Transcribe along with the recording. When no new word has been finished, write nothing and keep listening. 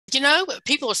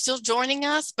People are still joining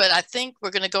us, but I think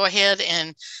we're going to go ahead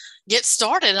and get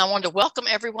started. And I want to welcome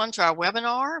everyone to our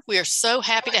webinar. We are so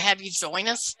happy to have you join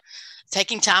us,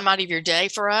 taking time out of your day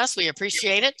for us. We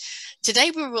appreciate it.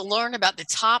 Today, we will learn about the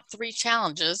top 3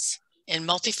 challenges in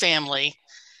multifamily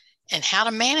and how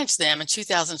to manage them in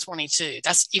 2022.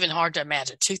 That's even hard to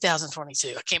imagine,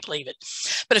 2022. I can't believe it.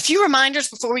 But a few reminders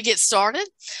before we get started.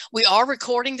 We are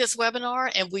recording this webinar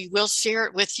and we will share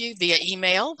it with you via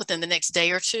email within the next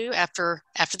day or two after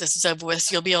this is over with.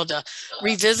 So you'll be able to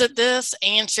revisit this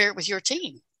and share it with your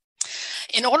team.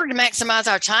 In order to maximize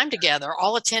our time together,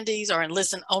 all attendees are in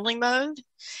listen-only mode,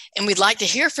 and we'd like to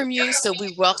hear from you, so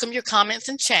we welcome your comments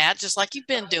in chat, just like you've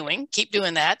been doing. Keep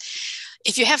doing that.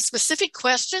 If you have specific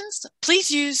questions, please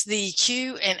use the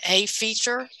Q&A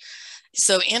feature.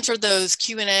 So enter those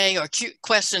Q&A or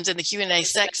questions in the Q&A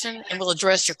section, and we'll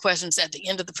address your questions at the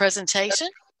end of the presentation.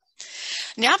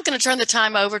 Now I'm going to turn the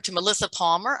time over to Melissa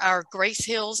Palmer, our Grace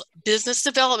Hills Business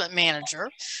Development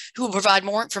Manager, who will provide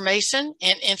more information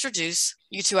and introduce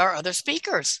you to our other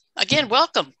speakers. Again,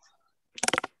 welcome.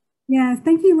 Yes,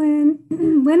 thank you,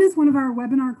 Lynn. Lynn is one of our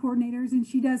webinar coordinators, and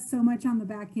she does so much on the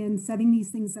back end setting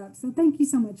these things up. So thank you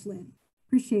so much, Lynn.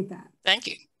 Appreciate that. Thank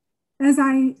you. As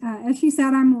she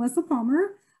said, I'm Melissa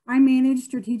Palmer. I manage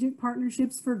strategic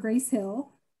partnerships for Grace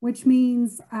Hill, which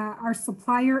means our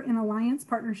supplier and alliance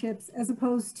partnerships as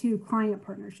opposed to client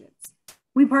partnerships.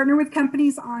 We partner with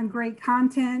companies on great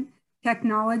content,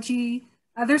 technology,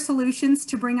 other solutions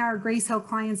to bring our Grace Hill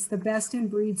clients the best in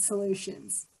breed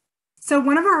solutions. So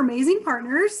one of our amazing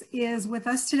partners is with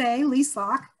us today,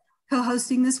 LeaseLock,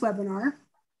 co-hosting this webinar.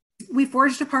 We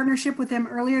forged a partnership with them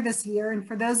earlier this year. And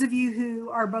for those of you who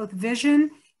are both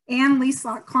Vision and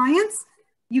LeaseLock clients,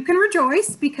 you can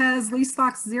rejoice because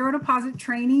LeaseLock's zero deposit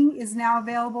training is now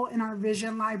available in our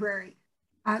Vision library.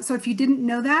 So if you didn't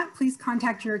know that, please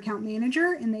contact your account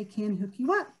manager and they can hook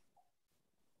you up.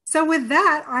 So with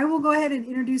that, I will go ahead and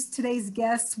introduce today's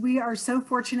guests. We are so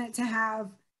fortunate to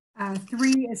have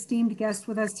 3 esteemed guests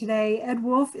with us today. Ed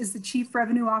Wolff is the Chief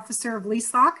Revenue Officer of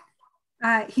LeaseLock.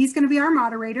 He's going to be our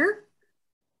moderator.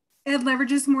 Ed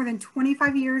leverages more than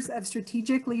 25 years of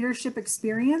strategic leadership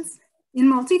experience in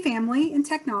multifamily and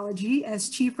technology as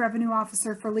Chief Revenue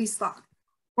Officer for LeaseLock,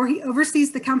 where he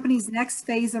oversees the company's next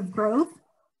phase of growth.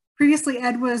 Previously,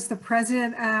 Ed was the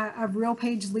president of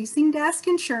RealPage Leasing Desk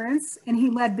Insurance, and he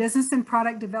led business and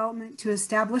product development to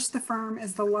establish the firm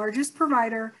as the largest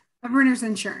provider of renters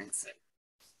insurance.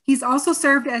 He's also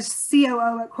served as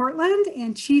COO at Cortland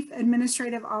and Chief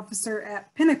Administrative Officer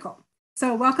at Pinnacle.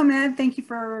 So welcome, Ed. Thank you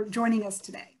for joining us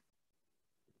today.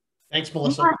 Thanks,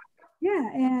 Melissa. Yeah,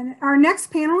 and our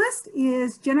next panelist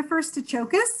is Jennifer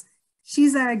Staciokas.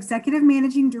 She's an Executive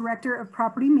Managing Director of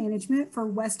Property Management for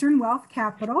Western Wealth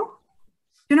Capital.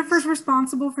 Jennifer's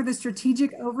responsible for the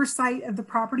strategic oversight of the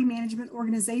property management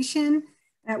organization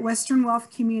at Western Wealth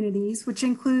Communities, which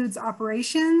includes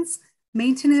operations,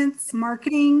 maintenance,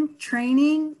 marketing,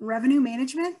 training, revenue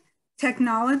management,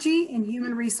 technology, and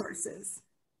human resources.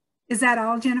 Is that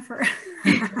all, Jennifer?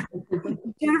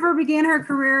 Jennifer began her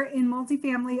career in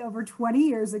multifamily over 20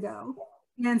 years ago.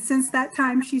 And since that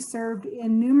time, she served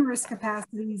in numerous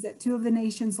capacities at 2 of the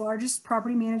nation's largest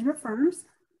property management firms,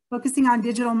 focusing on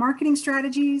digital marketing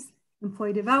strategies,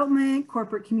 employee development,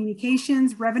 corporate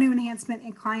communications, revenue enhancement,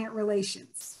 and client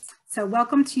relations. So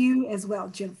welcome to you as well,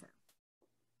 Jennifer.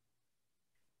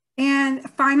 And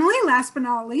finally, last but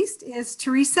not least, is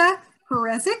Terresa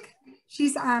Porizek.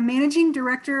 She's Managing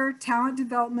Director, Talent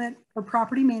Development for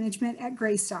Property Management at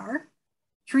Greystar.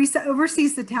 Terresa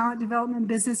oversees the talent development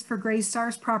business for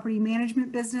Greystar's property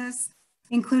management business,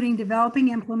 including developing,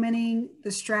 implementing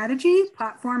the strategy,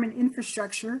 platform, and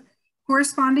infrastructure,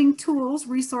 corresponding tools,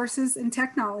 resources, and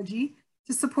technology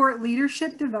to support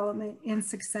leadership development and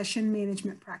succession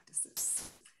management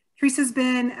practices. Teresa's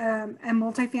been a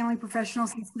multifamily professional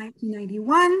since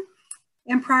 1991.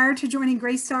 And prior to joining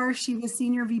Greystar, she was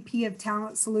Senior VP of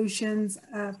Talent Solutions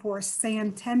for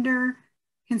Santander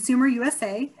Consumer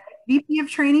USA, VP of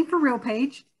Training for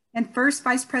RealPage, and first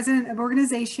Vice President of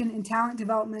Organization and Talent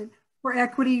Development for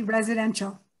Equity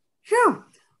Residential. Phew!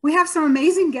 We have some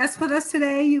amazing guests with us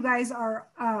today. You guys are,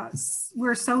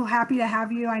 we're so happy to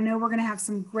have you. I know we're going to have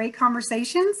some great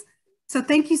conversations. So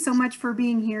thank you so much for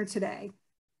being here today.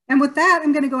 And with that,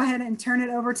 I'm going to go ahead and turn it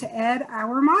over to Ed,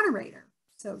 our moderator.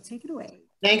 So take it away.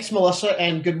 Thanks, Melissa,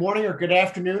 and good morning or good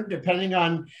afternoon, depending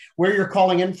on where you're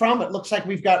calling in from. It looks like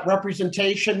we've got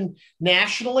representation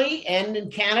nationally and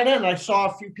in Canada, and I saw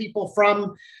a few people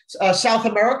from South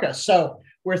America. So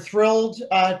we're thrilled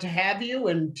to have you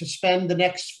and to spend the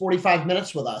next 45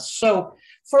 minutes with us. So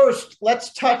first,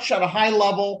 let's touch at a high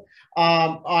level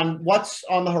on what's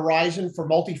on the horizon for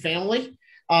multifamily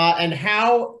and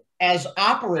how, as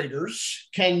operators,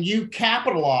 can you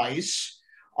capitalize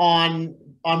on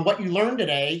what you learned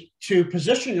today to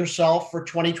position yourself for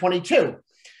 2022.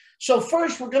 So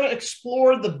first, we're going to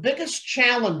explore the biggest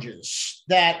challenges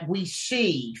that we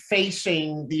see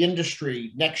facing the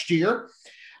industry next year.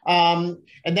 And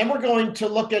then we're going to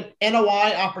look at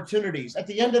NOI opportunities. At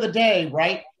the end of the day,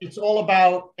 right, it's all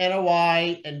about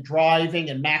NOI and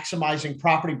driving and maximizing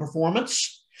property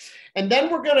performance. And then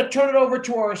we're going to turn it over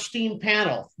to our esteemed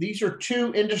panel. These are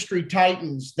two industry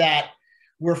titans that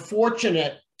we're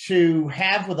fortunate to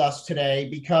have with us today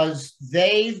because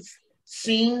they've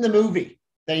seen the movie.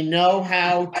 They know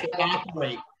how to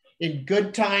operate in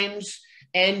good times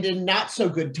and in not so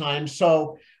good times.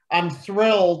 So I'm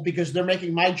thrilled because they're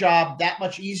making my job that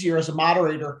much easier as a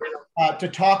moderator to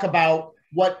talk about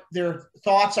what their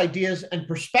thoughts, ideas, and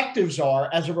perspectives are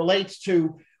as it relates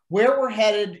to where we're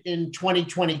headed in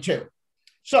 2022.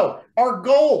 So our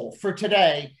goal for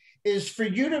today is for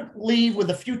you to leave with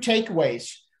a few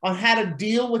takeaways on how to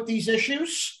deal with these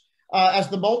issues as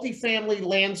the multifamily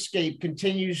landscape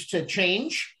continues to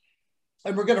change.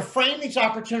 And we're going to frame these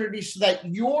opportunities so that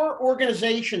your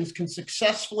organizations can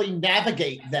successfully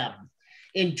navigate them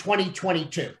in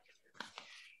 2022.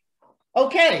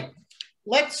 Okay,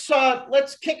 let's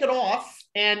kick it off,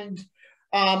 and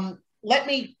let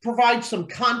me provide some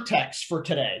context for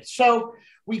today. So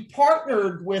we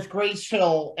partnered with Grace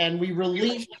Hill and we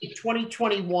released the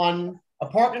 2021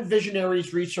 Apartment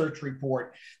Visionaries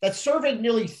Report that surveyed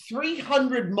nearly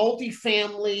 300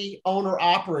 multifamily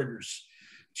owner-operators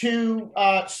to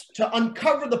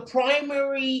uncover the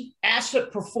primary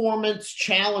asset performance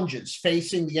challenges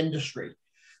facing the industry.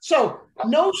 So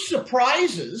no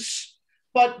surprises,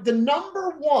 but the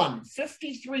number one,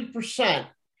 53%,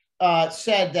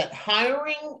 said that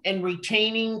hiring and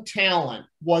retaining talent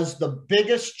was the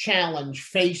biggest challenge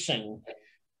facing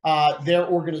their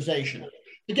organization.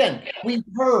 Again, we've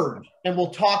heard, and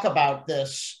we'll talk about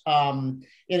this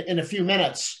in a few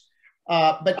minutes,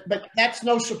 but that's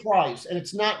no surprise. And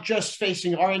it's not just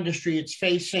facing our industry, it's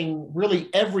facing really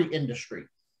every industry.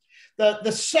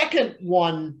 The second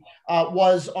one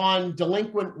was on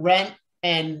delinquent rent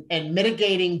and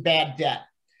mitigating bad debt.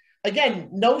 Again,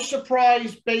 no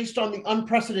surprise based on the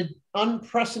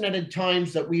unprecedented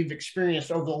times that we've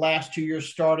experienced over the last 2 years,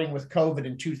 starting with COVID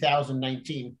in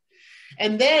 2019.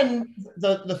 And then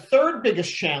the third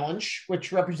biggest challenge,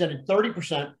 which represented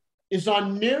 30%, is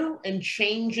on new and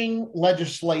changing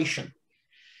legislation.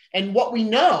 And what we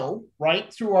know,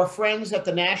 right, through our friends at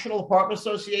the National Apartment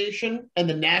Association and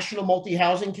the National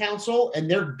Multi-Housing Council and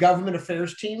their government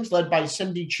affairs teams led by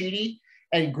Cindy Cheedy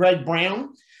and Greg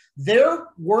Brown, they're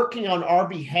working on our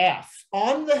behalf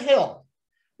on the Hill,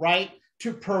 right,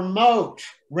 to promote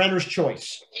renter's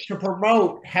choice, to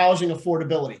promote housing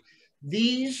affordability.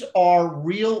 These are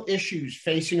real issues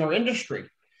facing our industry.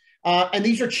 And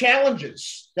these are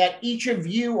challenges that each of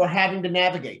you are having to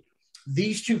navigate.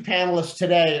 These two panelists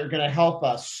today are going to help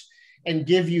us and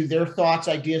give you their thoughts,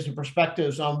 ideas, and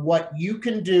perspectives on what you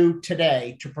can do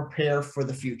today to prepare for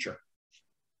the future.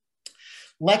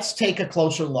 Let's take a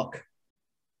closer look.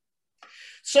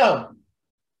 So,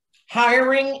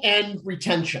 hiring and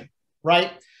retention,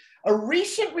 right? A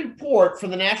recent report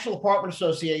from the National Apartment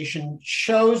Association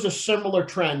shows a similar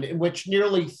trend in which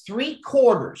nearly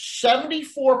 3/4,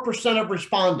 74% of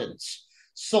respondents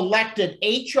selected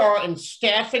HR and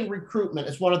staffing recruitment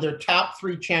as one of their top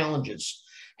 3 challenges,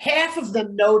 half of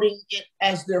them noting it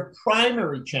as their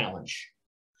primary challenge.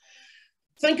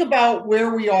 Think about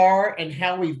where we are and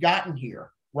how we've gotten here,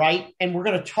 right? And we're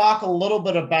going to talk a little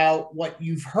bit about what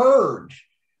you've heard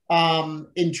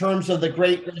in terms of the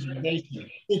Great Resignation.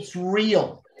 It's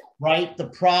real, right? The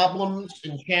problems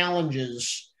and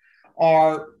challenges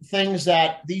are things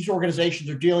that these organizations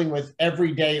are dealing with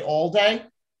every day, all day.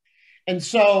 And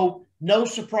so no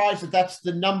surprise that that's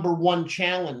the number one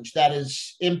challenge that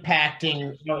is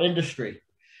impacting our industry.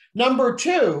 Number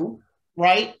 2,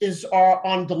 right, is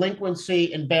on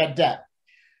delinquency and bad debt.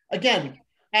 Again,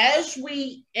 as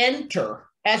we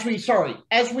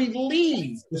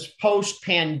leave this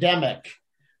post-pandemic,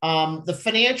 the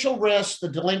financial risk, the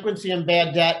delinquency and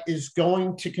bad debt is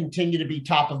going to continue to be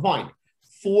top of mind.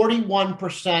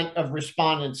 41% of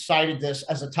respondents cited this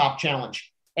as a top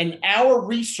challenge. And our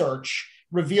research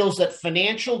reveals that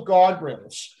financial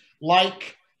guardrails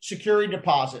like security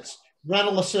deposits,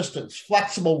 rental assistance,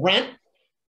 flexible rent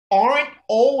aren't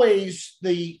always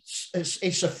a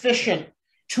sufficient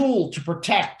tool to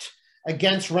protect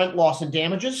against rent loss and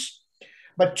damages.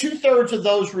 But 2/3 of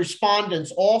those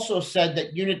respondents also said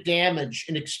that unit damage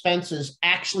and expenses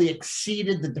actually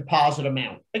exceeded the deposit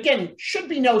amount. Again, should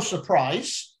be no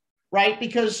surprise, right?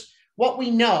 Because what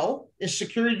we know is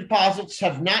security deposits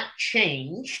have not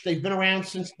changed. They've been around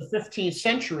since the 15th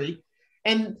century,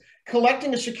 and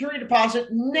collecting a security deposit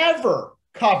never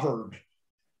covered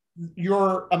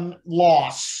your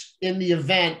loss in the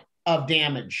event of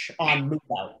damage on move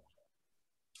out.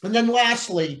 And then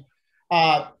lastly,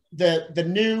 the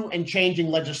new and changing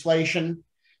legislation.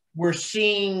 We're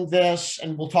seeing this,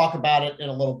 and we'll talk about it in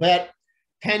a little bit.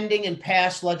 Pending and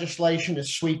passed legislation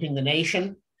is sweeping the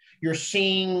nation. You're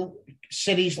seeing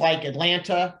cities like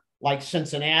Atlanta, like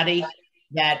Cincinnati,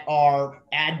 that are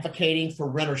advocating for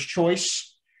renter's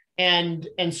choice. And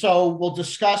so we'll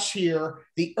discuss here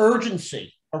the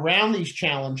urgency around these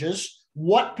challenges,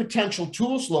 what potential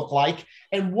tools look like,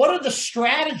 and what are the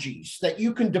strategies that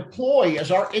you can deploy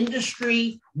as our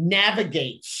industry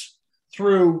navigates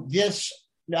through this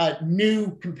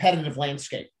new competitive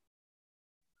landscape.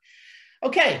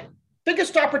 Okay,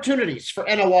 biggest opportunities for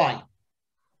NOI.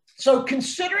 So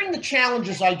considering the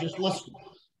challenges I just listed,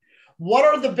 what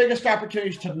are the biggest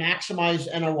opportunities to maximize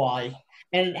NOI,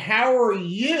 and how are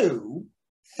you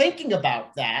thinking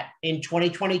about that in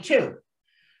 2022?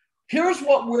 Here's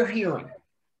what we're hearing.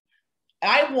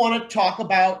 I want to talk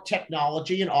about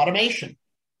technology and automation.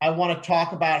 I want to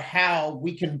talk about how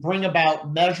we can bring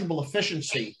about measurable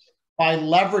efficiency by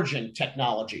leveraging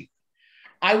technology.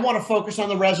 I want to focus on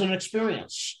the resident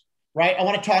experience, right? I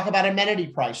want to talk about amenity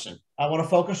pricing. I want to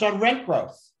focus on rent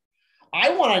growth.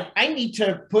 I need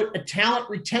to put a talent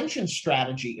retention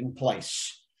strategy in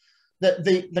place.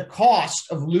 The cost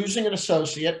of losing an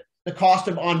associate, the cost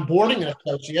of onboarding an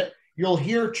associate. You'll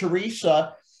hear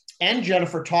Terresa and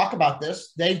Jennifer talk about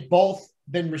this. They've both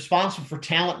been responsible for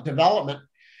talent development.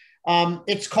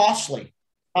 It's costly.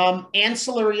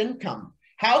 Ancillary income.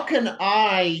 How can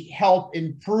I help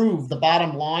improve the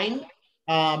bottom line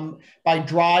by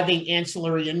driving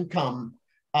ancillary income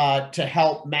to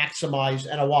help maximize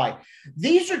NOI?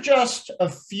 These are just a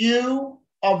few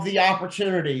of the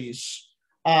opportunities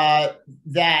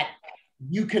that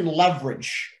you can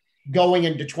leverage going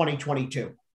into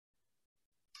 2022.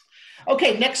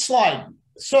 Okay, next slide.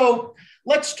 So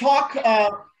let's talk.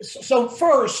 So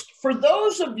first, for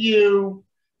those of you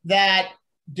that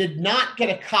did not get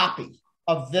a copy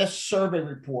of this survey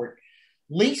report,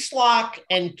 LeaseLock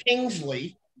and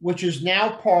Kingsley, which is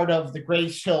now part of the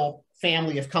Grace Hill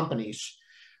family of companies,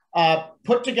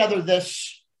 put together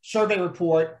this survey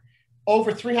report.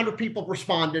 Over 300 people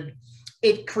responded.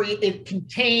 It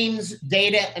contains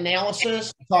data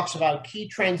analysis, it talks about key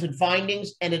trends and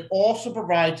findings, and it also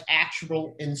provides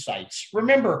actionable insights.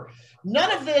 Remember,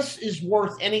 none of this is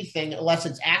worth anything unless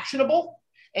it's actionable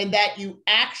and that you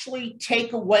actually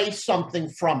take away something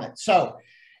from it. So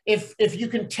if you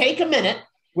can take a minute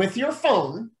with your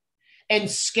phone and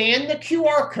scan the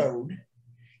QR code,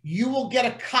 you will get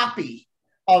a copy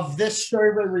of this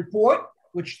survey report,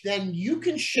 which then you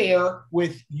can share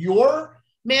with your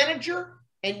manager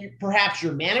and perhaps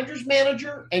your manager's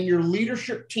manager and your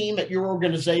leadership team at your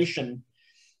organization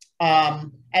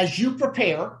as you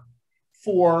prepare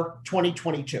for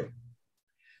 2022.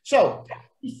 So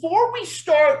before we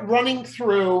start running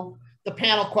through the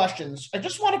panel questions, I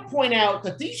just want to point out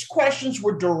that these questions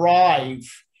were derived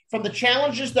from the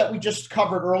challenges that we just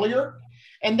covered earlier,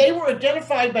 and they were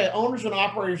identified by owners and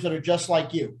operators that are just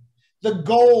like you. The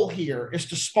goal here is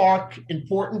to spark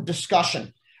important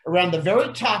discussion around the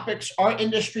very topics our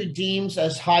industry deems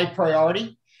as high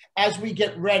priority as we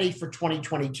get ready for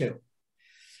 2022.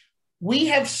 We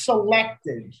have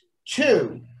selected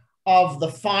two of the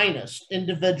finest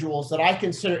individuals that I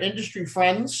consider industry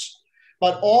friends,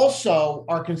 but also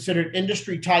are considered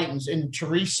industry titans in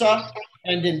Terresa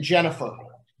and in Jennifer.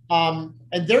 And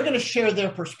they're going to share their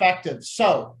perspectives.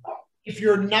 So if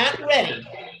you're not ready,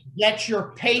 get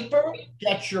your paper,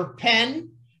 get your pen,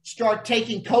 start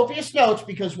taking copious notes,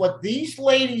 because what these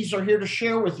ladies are here to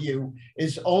share with you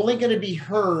is only going to be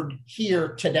heard here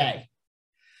today.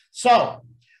 So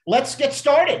let's get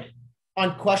started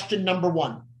on question number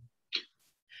one.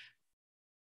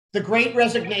 The Great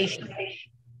Resignation.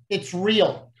 It's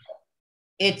real.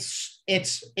 It's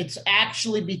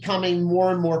actually becoming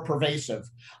more and more pervasive.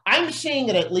 I'm seeing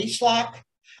it at LeaseLock.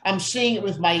 I'm seeing it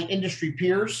with my industry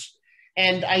peers.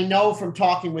 And I know from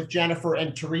talking with Jennifer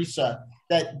and Terresa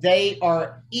that they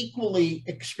are equally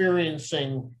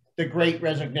experiencing the Great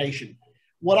Resignation.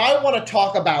 What I want to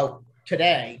talk about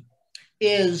today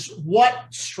is what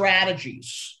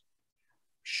strategies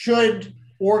should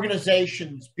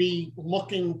organizations be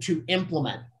looking to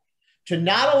implement to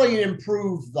not only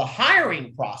improve the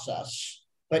hiring process,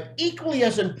 but equally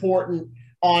as important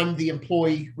on the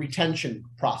employee retention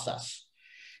process.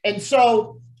 And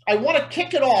so I want to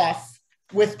kick it off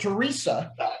with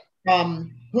Terresa,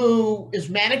 who is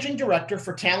Managing Director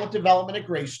for Talent Development at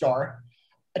Greystar.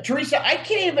 Terresa, I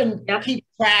can't even keep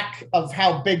track of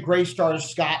how big Greystar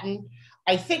has gotten.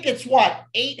 I think it's what,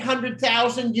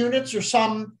 800,000 units or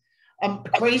some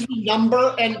crazy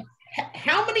number. And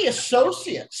how many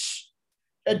associates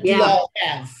do y'all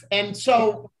have? And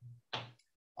so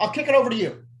I'll kick it over to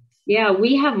you. Yeah,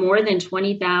 we have more than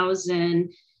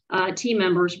 20,000 team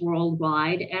members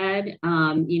worldwide, Ed.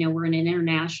 We're an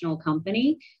international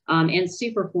company and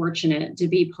super fortunate to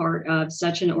be part of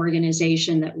such an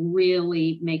organization that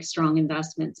really makes strong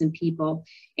investments in people.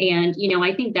 And,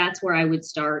 I think that's where I would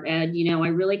start, Ed. I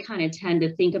really kind of tend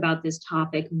to think about this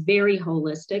topic very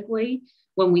holistically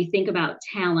when we think about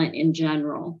talent in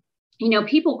general.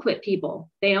 People quit people.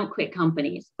 They don't quit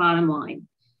companies, bottom line.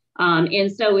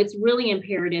 And so it's really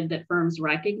imperative that firms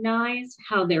recognize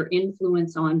how their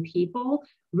influence on people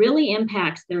really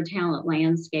impacts their talent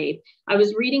landscape. I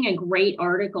was reading a great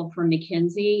article from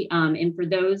McKinsey. And for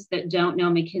those that don't know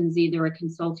McKinsey, they're a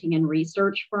consulting and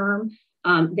research firm.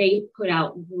 They put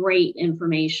out great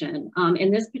information.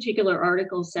 And this particular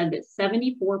article said that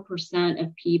 74%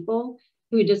 of people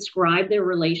who describe their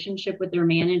relationship with their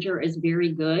manager as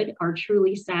very good are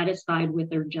truly satisfied with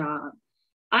their job.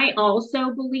 I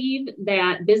also believe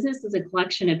that business is a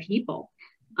collection of people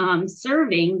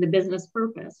serving the business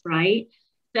purpose, right?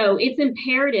 So it's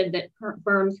imperative that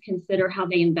firms consider how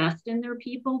they invest in their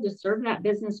people to serve that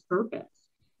business purpose.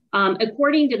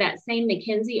 According to that same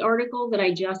McKinsey article that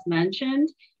I just mentioned,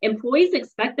 employees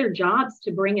expect their jobs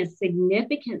to bring a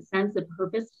significant sense of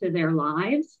purpose to their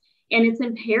lives. And it's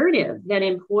imperative that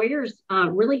employers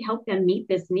really help them meet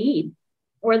this need,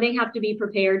 or they have to be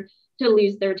prepared to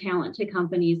lose their talent to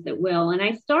companies that will. And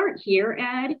I start here,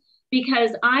 Ed,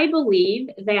 because I believe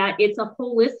that it's a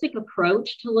holistic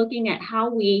approach to looking at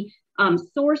how we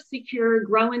source, secure,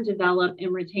 grow, and develop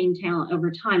and retain talent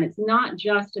over time. It's not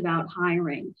just about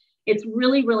hiring. It's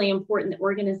really, really important that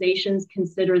organizations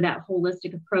consider that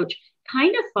holistic approach,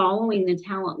 kind of following the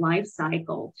talent life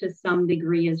cycle to some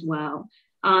degree as well.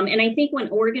 And I think when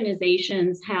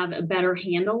organizations have a better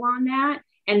handle on that,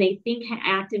 and they think,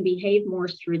 act, and behave more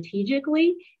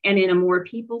strategically and in a more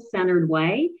people-centered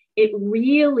way, it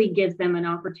really gives them an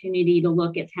opportunity to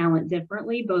look at talent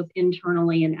differently, both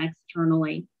internally and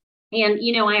externally. And,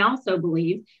 I also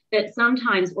believe that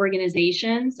sometimes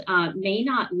organizations may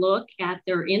not look at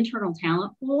their internal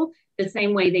talent pool the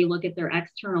same way they look at their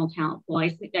external talent pool. I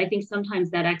think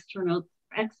sometimes that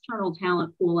external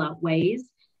talent pool outweighs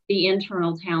the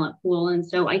internal talent pool. And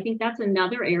so I think that's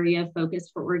another area of focus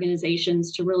for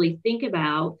organizations to really think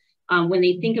about when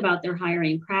they think about their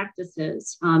hiring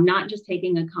practices, not just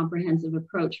taking a comprehensive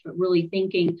approach, but really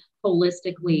thinking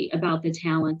holistically about the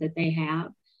talent that they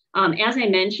have. As I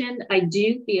mentioned, I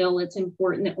do feel it's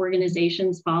important that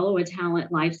organizations follow a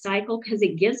talent life cycle because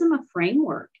it gives them a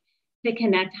framework to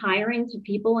connect hiring to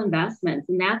people investments.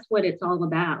 And that's what it's all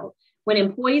about. When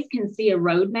employees can see a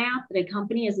roadmap that a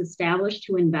company has established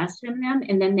to invest in them,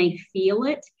 and then they feel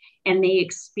it and they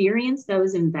experience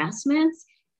those investments,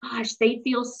 gosh, they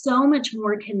feel so much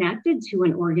more connected to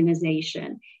an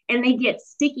organization and they get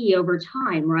sticky over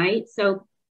time, right? So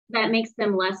that makes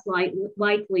them less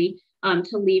likely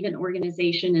to leave an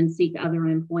organization and seek other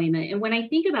employment. And when I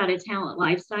think about a talent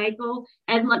life cycle,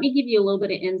 and let me give you a little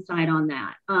bit of insight on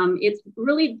that. It's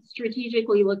really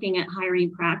strategically looking at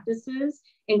hiring practices,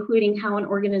 including how an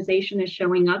organization is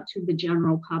showing up to the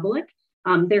general public,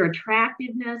 their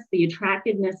attractiveness, the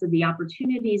attractiveness of the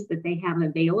opportunities that they have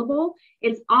available.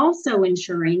 It's also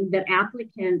ensuring that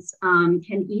applicants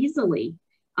can easily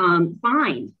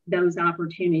find those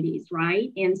opportunities,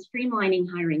 right? And streamlining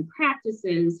hiring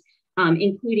practices,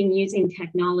 including using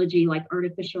technology like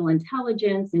artificial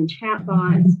intelligence and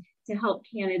chatbots to help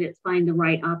candidates find the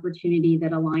right opportunity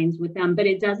that aligns with them. But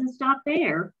it doesn't stop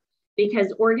there,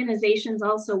 because organizations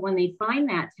also, when they find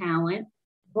that talent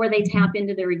or they tap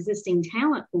into their existing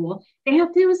talent pool, they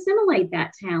have to assimilate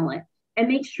that talent and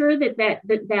make sure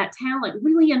that talent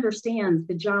really understands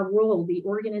the job role, the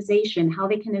organization, how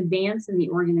they can advance in the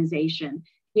organization.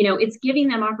 It's giving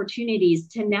them opportunities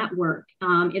to network.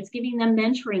 It's giving them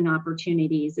mentoring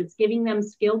opportunities. It's giving them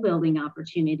skill building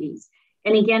opportunities.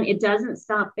 And again, it doesn't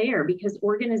stop there, because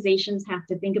organizations have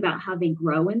to think about how they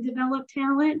grow and develop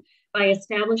talent by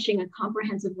establishing a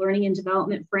comprehensive learning and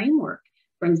development framework,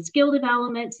 from skill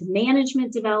development to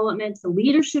management development to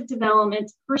leadership development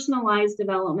to personalized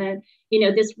development.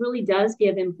 This really does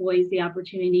give employees the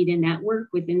opportunity to network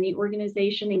within the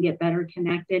organization and get better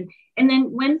connected. And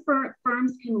then when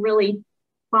firms can really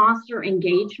foster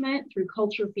engagement through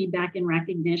culture feedback and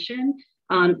recognition,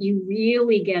 you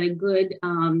really get a good,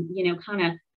 kind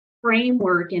of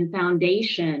framework and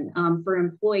foundation for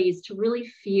employees to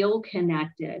really feel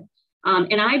connected.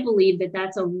 And I believe that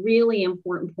that's a really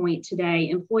important point today.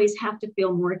 Employees have to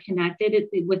feel more connected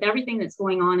with everything that's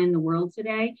going on in the world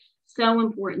today. So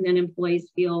important that employees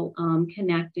feel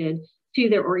connected to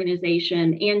their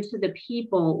organization and to the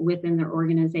people within their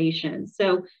organization.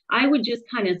 So I would just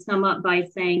kind of sum up by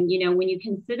saying, when you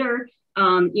consider,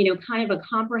 kind of a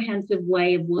comprehensive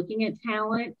way of looking at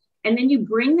talent, and then you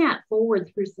bring that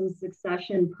forward through some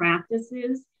succession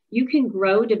practices, you can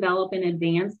grow, develop, and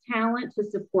advance talent to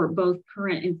support both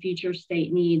current and future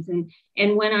state needs.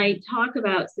 And when I talk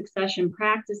about succession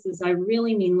practices, I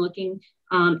really mean looking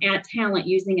at talent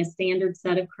using a standard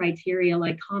set of criteria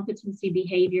like competency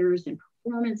behaviors and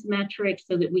performance metrics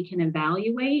so that we can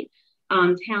evaluate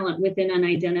talent within an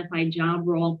identified job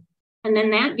role. And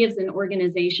then that gives an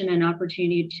organization an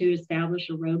opportunity to establish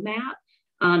a roadmap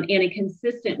and a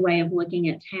consistent way of looking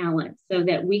at talent so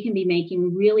that we can be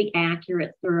making really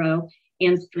accurate, thorough,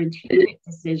 and strategic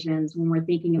decisions when we're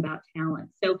thinking about talent.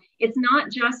 So it's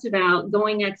not just about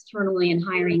going externally and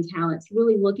hiring talent, it's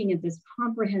really looking at this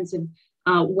comprehensive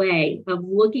way of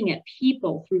looking at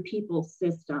people through people's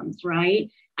systems, right?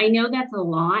 I know that's a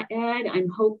lot, Ed. I'm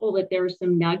hopeful that there are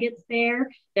some nuggets there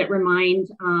that remind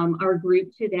our group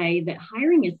today that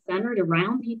hiring is centered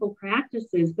around people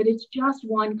practices, but it's just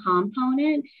one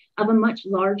component of a much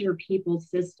larger people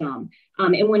system.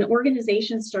 And when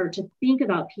organizations start to think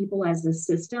about people as a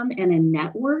system and a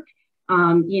network,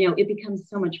 it becomes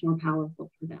so much more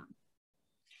powerful for them.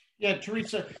 Yeah,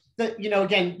 Teresa,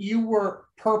 again, you were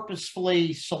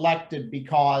purposefully selected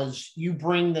because you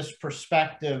bring this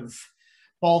perspective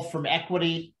both from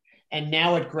equity and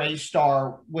now at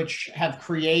Greystar, which have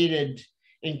created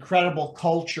incredible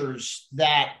cultures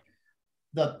that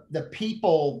the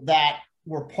people that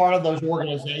were part of those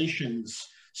organizations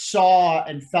saw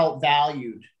and felt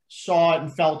valued, saw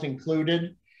and felt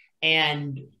included.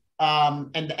 And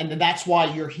that's why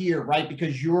you're here, right?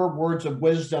 Because your words of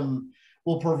wisdom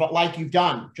will provide, like you've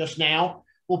done just now,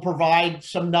 will provide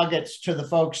some nuggets to the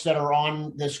folks that are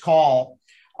on this call.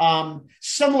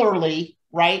 Similarly,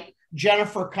 right,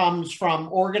 Jennifer comes from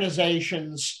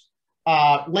organizations,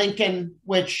 Lincoln,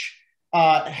 which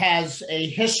has a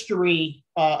history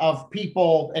of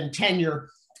people and tenure,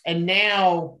 and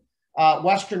now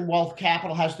Western Wealth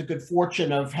Capital has the good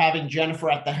fortune of having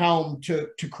Jennifer at the helm to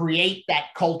create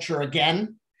that culture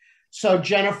again. So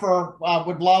Jennifer,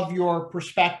 would love your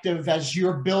perspective as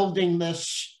you're building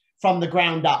this from the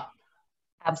ground up.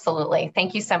 Absolutely.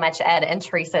 Thank you so much, Ed and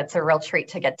Teresa. It's a real treat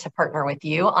to get to partner with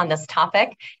you on this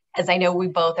topic, as I know we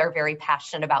both are very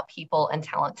passionate about people and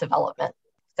talent development.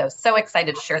 So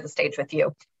excited to share the stage with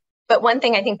you. But one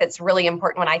thing I think that's really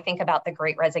important when I think about the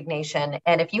Great Resignation,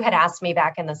 and if you had asked me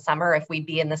back in the summer if we'd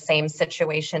be in the same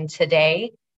situation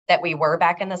today that we were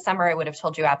back in the summer, I would have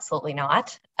told you absolutely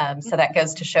not. So that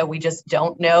goes to show we just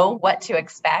don't know what to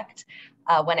expect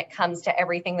when it comes to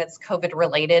everything that's COVID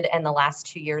related and the last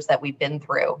 2 years that we've been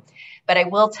through. But I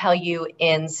will tell you,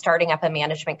 in starting up a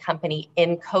management company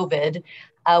in COVID,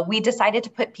 we decided to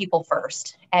put people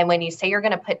first. And when you say you're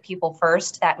going to put people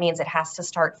first, that means it has to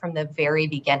start from the very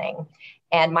beginning.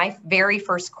 And my very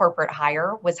first corporate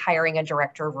hire was hiring a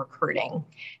director of recruiting.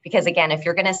 Because again, if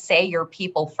you're going to say you're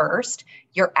people first,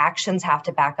 your actions have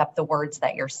to back up the words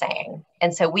that you're saying.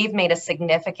 And so we've made a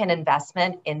significant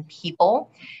investment in people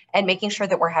and making sure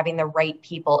that we're having the right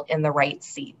people in the right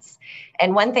seats.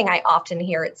 And one thing I often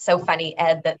hear, it's so funny,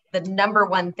 Ed, that the number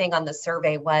one thing on the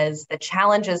survey was the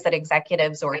challenges that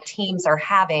executives or teams are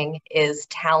having is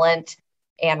talent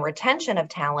and retention of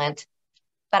talent.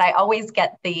 But I always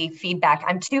get the feedback,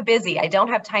 I'm too busy, I don't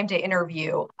have time to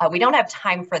interview. We don't have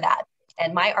time for that.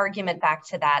 And my argument back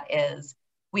to that is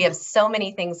we have so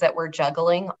many things that we're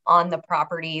juggling on the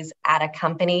properties at a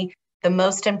company. The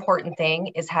most important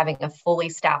thing is having a fully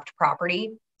staffed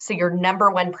property. So your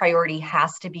number one priority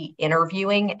has to be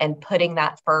interviewing and putting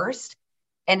that first,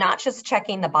 and not just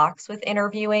checking the box with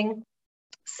interviewing,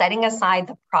 setting aside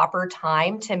the proper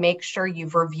time to make sure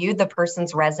you've reviewed the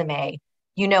person's resume.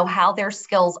 You know how their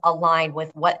skills align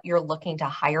with what you're looking to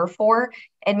hire for,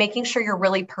 and making sure you're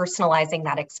really personalizing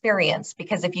that experience.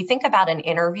 Because if you think about an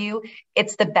interview,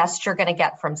 it's the best you're going to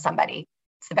get from somebody.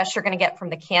 It's the best you're going to get from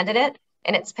the candidate,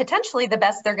 and it's potentially the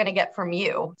best they're going to get from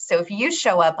you. So if you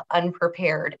show up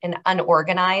unprepared and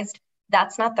unorganized,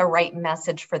 that's not the right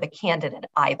message for the candidate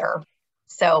either.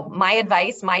 So my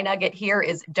advice, my nugget here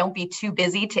is don't be too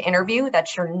busy to interview.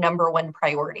 That's your number one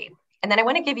priority. And then I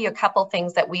want to give you a couple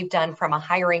things that we've done from a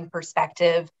hiring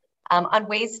perspective on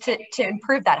ways to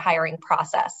improve that hiring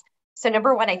process. So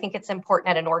number one, I think it's important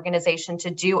at an organization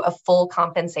to do a full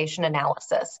compensation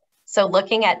analysis. So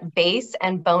looking at base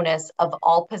and bonus of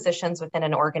all positions within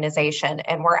an organization,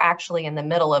 and we're actually in the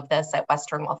middle of this at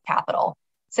Western Wealth Capital.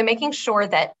 So making sure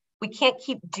that we can't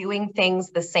keep doing things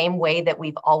the same way that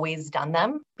we've always done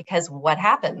them, because what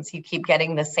happens? You keep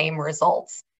getting the same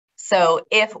results. So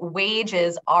if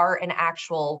wages are an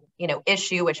actual,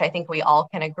 issue, which I think we all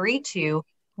can agree to,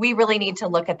 we really need to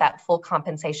look at that full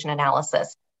compensation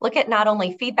analysis. Look at not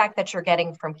only feedback that you're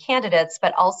getting from candidates,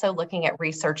 but also looking at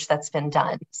research that's been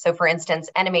done. So for instance,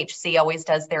 NMHC always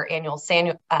does their annual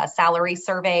salary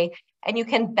survey, and you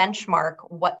can benchmark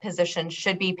what positions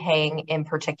should be paying in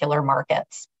particular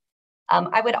markets.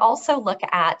 I would also look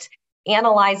at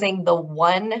analyzing the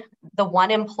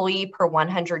one employee per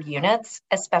 100 units,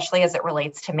 especially as it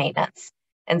relates to maintenance.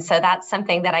 And so that's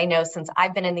something that I know since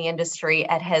I've been in the industry,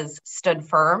 it has stood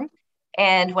firm.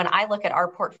 And when I look at our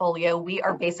portfolio, we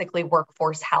are basically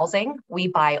workforce housing. We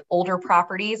buy older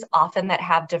properties, often that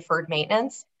have deferred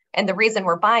maintenance. And the reason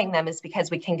we're buying them is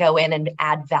because we can go in and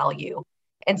add value.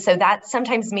 And so that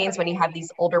sometimes means when you have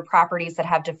these older properties that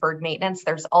have deferred maintenance,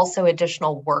 there's also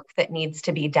additional work that needs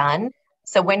to be done.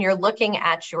 So when you're looking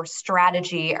at your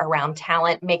strategy around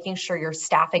talent, making sure you're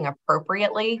staffing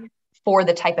appropriately for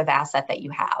the type of asset that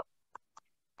you have.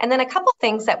 And then a couple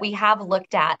things that we have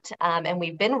looked at and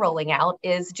we've been rolling out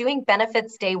is doing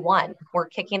benefits day one. We're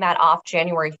kicking that off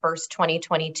January 1st,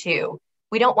 2022.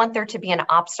 We don't want there to be an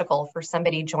obstacle for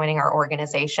somebody joining our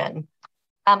organization.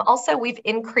 Also, we've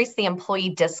increased the employee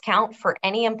discount for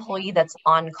any employee that's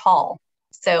on call.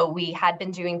 So we had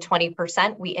been doing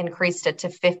 20%, we increased it to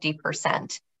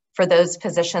 50% for those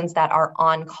positions that are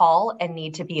on call and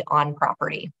need to be on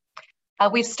property.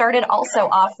 We've started also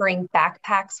offering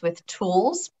backpacks with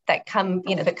tools that come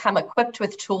equipped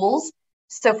with tools.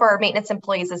 So for our maintenance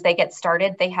employees, as they get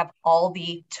started, they have all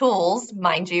the tools,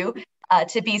 mind you,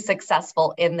 to be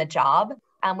successful in the job.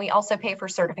 We also pay for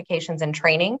certifications and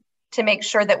training to make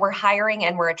sure that we're hiring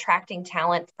and we're attracting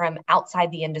talent from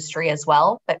outside the industry as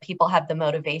well, but people have the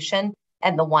motivation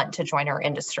and the want to join our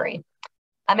industry.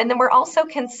 And then we're also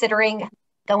considering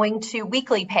going to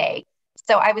weekly pay.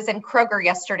 So I was in Kroger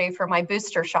yesterday for my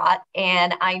booster shot,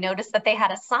 and I noticed that they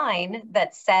had a sign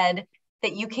that said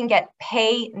that you can get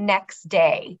pay next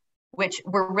day, which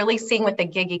we're really seeing with the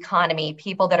gig economy,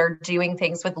 people that are doing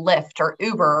things with Lyft or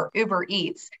Uber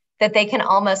Eats, that they can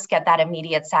almost get that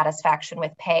immediate satisfaction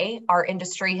with pay. Our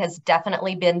industry has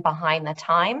definitely been behind the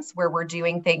times where we're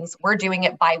doing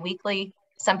it bi-weekly.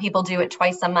 Some people do it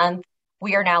twice a month.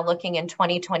 We are now looking in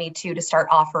 2022 to start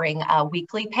offering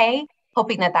weekly pay,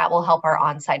 hoping that will help our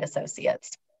on-site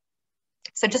associates.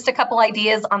 So just a couple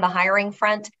ideas on the hiring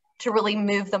front to really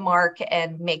move the mark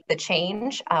and make the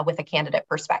change with a candidate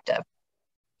perspective.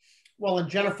 Well, and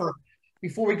Jennifer,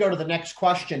 before we go to the next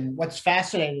question, what's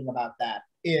fascinating about that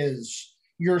is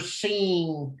you're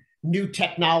seeing new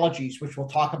technologies, which we'll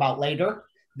talk about later,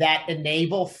 that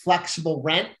enable flexible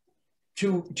rent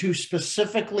to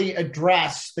specifically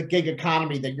address the gig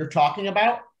economy that you're talking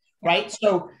about, right?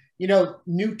 So,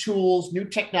 new tools, new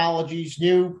technologies,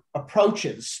 new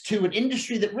approaches to an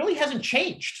industry that really hasn't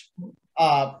changed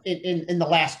in the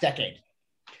last decade.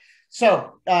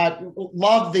 So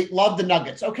love the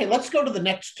nuggets. Okay, let's go to the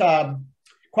next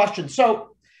question.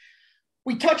 So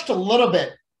we touched a little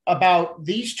bit about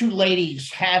these two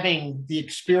ladies having the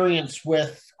experience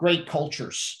with great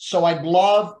cultures. So I'd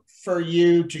love for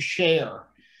you to share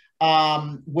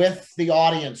with the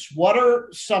audience, what are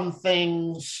some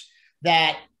things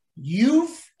that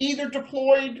you've either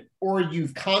deployed or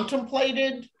you've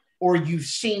contemplated or you've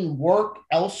seen work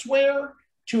elsewhere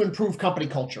to improve company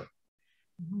culture?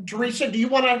 Teresa, do you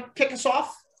want to kick us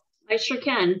off? I sure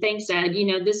can. Thanks, Ed.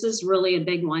 This is really a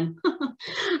big one.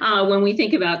 When we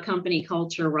think about company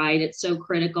culture, right, it's so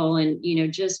critical. And,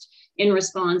 just in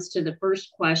response to the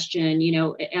first question,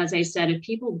 as I said, if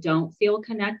people don't feel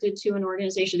connected to an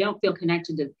organization, they don't feel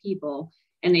connected to the people,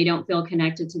 and they don't feel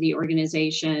connected to the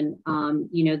organization,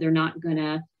 they're not going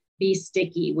to be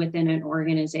sticky within an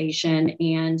organization,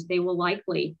 and they will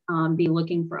likely be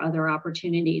looking for other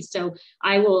opportunities. So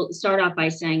I will start off by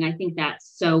saying I think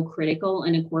that's so critical.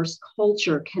 And of course,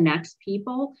 culture connects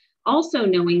people. Also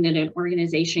knowing that an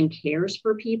organization cares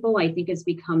for people, I think is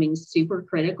becoming super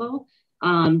critical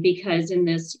because in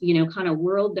this, kind of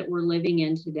world that we're living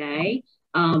in today,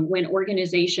 when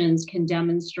organizations can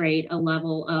demonstrate a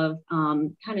level of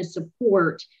kind of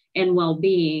support and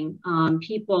well-being,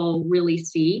 people really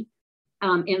see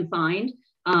and find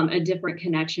a different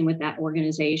connection with that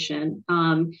organization.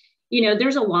 You know,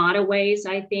 there's a lot of ways,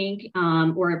 I think,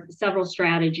 or several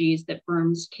strategies that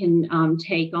firms can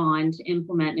take on to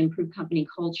implement and improve company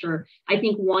culture. I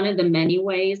think one of the many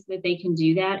ways that they can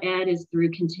do that, Ed, is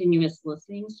through continuous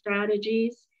listening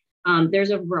strategies.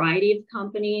 There's a variety of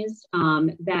companies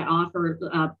that offer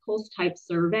pulse type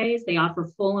surveys. They offer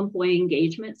full employee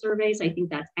engagement surveys. I think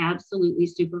that's absolutely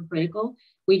super critical.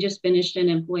 We just finished an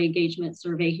employee engagement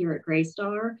survey here at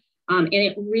Greystar. And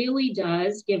it really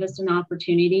does give us an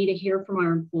opportunity to hear from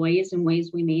our employees in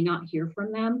ways we may not hear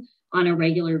from them on a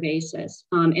regular basis.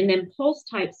 And then pulse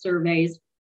type surveys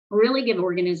really give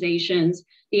organizations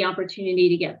the opportunity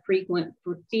to get frequent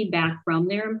feedback from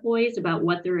their employees about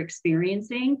what they're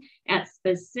experiencing at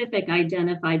specific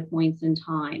identified points in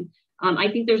time.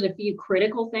 I think there's a few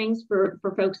critical things for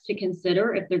folks to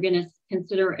consider if they're going to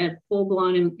consider a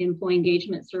full-blown employee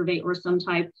engagement survey or some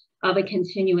type of a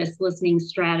continuous listening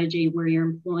strategy where you're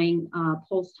employing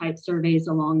pulse type surveys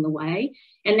along the way.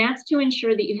 And that's to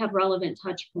ensure that you have relevant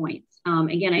touch points.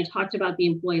 Again, I talked about the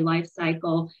employee life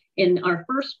cycle in our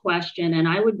first question, and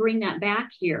I would bring that back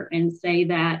here and say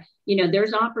that, you know,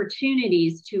 there's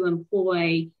opportunities to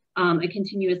employ a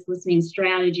continuous listening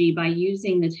strategy by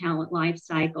using the talent life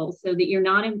cycle so that you're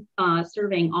not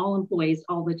surveying all employees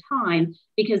all the time,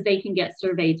 because they can get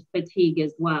survey fatigue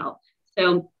as well.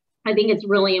 So I think it's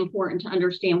really important to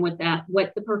understand what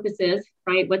the purpose is,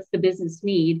 right? What's the business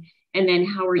need? And then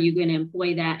how are you going to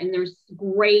employ that? And there's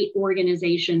great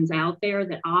organizations out there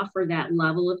that offer that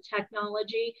level of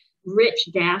technology, rich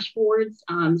dashboards,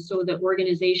 so that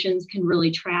organizations can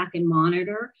really track and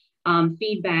monitor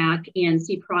feedback and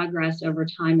see progress over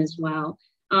time as well.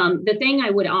 The thing I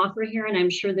would offer here, and I'm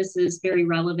sure this is very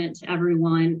relevant to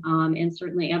everyone, and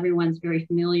certainly everyone's very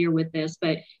familiar with this,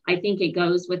 but I think it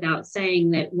goes without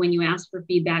saying that when you ask for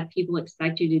feedback, people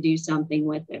expect you to do something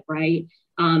with it, right?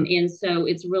 And so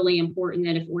it's really important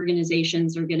that if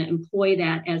organizations are going to employ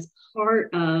that as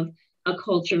part of a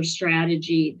culture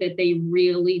strategy, that they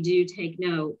really do take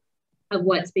note of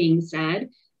what's being said.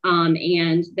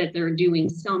 And that they're doing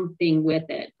something with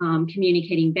it,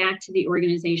 communicating back to the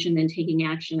organization, then taking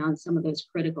action on some of those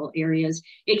critical areas.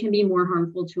 It can be more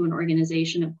harmful to an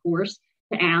organization, of course,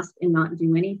 to ask and not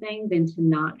do anything than to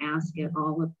not ask at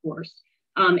all, of course.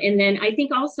 And then I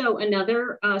think also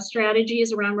another strategy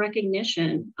is around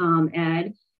recognition,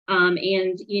 Ed.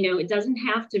 And, you know, it doesn't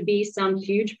have to be some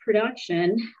huge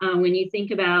production when you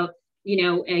think about, you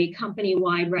know, a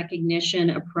company-wide recognition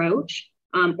approach.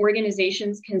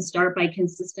 Organizations can start by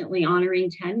consistently honoring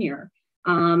tenure.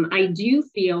 I do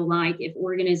feel like if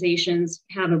organizations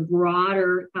have a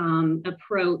broader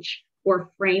approach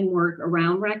or framework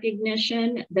around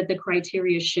recognition, that the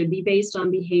criteria should be based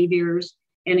on behaviors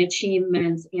and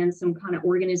achievements and some kind of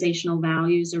organizational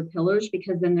values or pillars,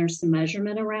 because then there's some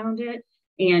measurement around it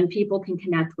and people can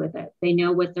connect with it. They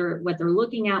know what they're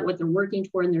looking at, what they're working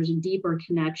toward, and there's a deeper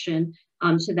connection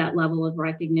to that level of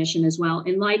recognition as well.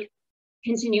 And like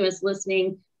continuous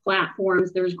listening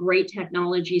platforms, there's great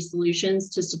technology solutions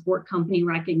to support company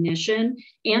recognition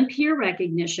and peer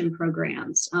recognition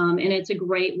programs. And it's a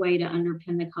great way to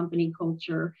underpin the company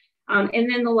culture. And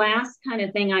then the last kind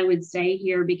of thing I would say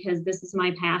here, because this is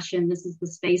my passion, this is the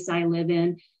space I live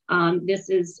in, this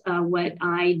is what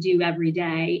I do every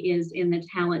day, is in the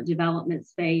talent development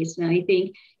space. And I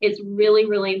think it's really,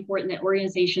 really important that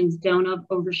organizations don't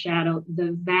overshadow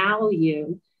the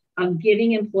value of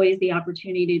giving employees the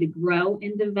opportunity to grow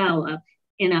and develop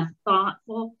in a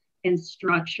thoughtful and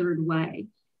structured way.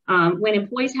 When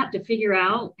employees have to figure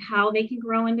out how they can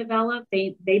grow and develop,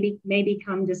 they may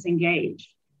become disengaged.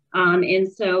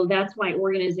 And so that's why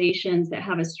organizations that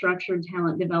have a structured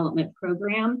talent development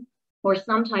program or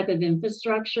some type of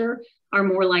infrastructure are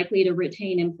more likely to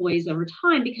retain employees over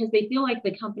time, because they feel like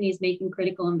the company is making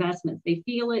critical investments. They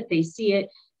feel it, they see it,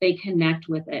 they connect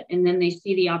with it, and then they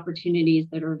see the opportunities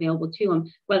that are available to them,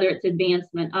 whether it's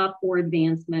advancement up or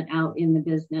advancement out in the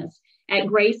business. At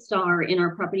Greystar, in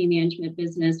our property management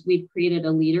business, we've created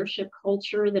a leadership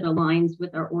culture that aligns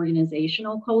with our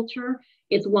organizational culture.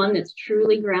 It's one that's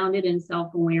truly grounded in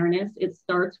self-awareness. It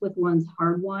starts with one's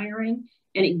hardwiring,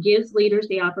 and it gives leaders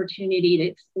the opportunity to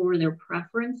explore their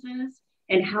preferences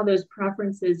and how those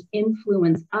preferences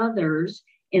influence others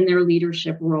in their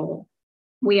leadership role.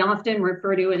 We often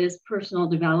refer to it as personal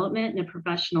development in a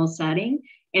professional setting,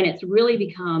 and it's really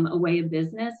become a way of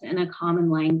business and a common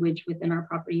language within our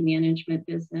property management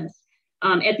business.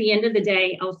 At the end of the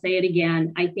day, I'll say it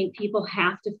again, I think people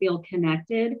have to feel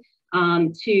connected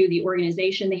to the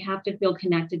organization. They have to feel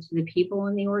connected to the people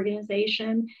in the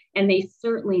organization, and they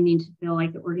certainly need to feel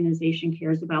like the organization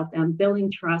cares about them.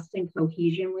 Building trust and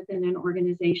cohesion within an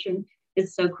organization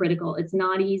is so critical. It's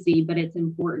not easy, but it's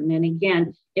important. And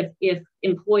again, if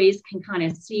employees can kind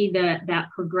of see that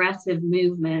progressive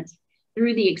movement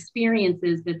through the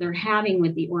experiences that they're having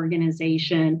with the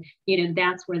organization,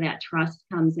 that's where that trust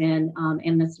comes in,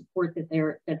 and the support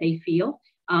that they feel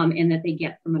and that they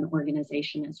get from an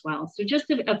organization as well. So just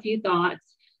a few thoughts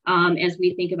as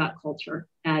we think about culture,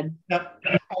 Ed. Yep.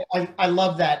 I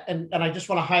love that. And I just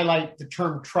want to highlight the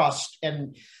term trust.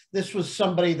 And this was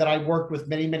somebody that I worked with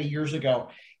many, many years ago.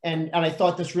 And I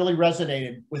thought this really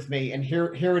resonated with me. And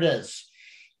here it is.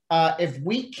 If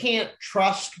we can't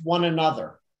trust one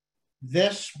another,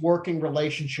 this working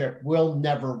relationship will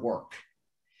never work.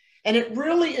 And it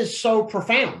really is so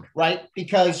profound, right?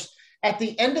 Because at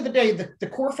the end of the day, the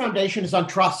core foundation is on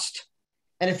trust.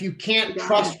 And if you can't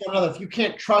trust one another, if you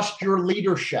can't trust your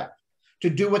leadership to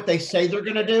do what they say they're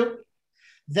going to do,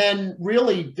 then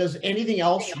really, does anything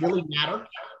else really matter?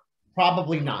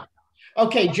 Probably not.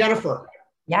 Okay, Jennifer.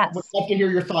 Yes. Would love to hear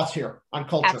your thoughts here on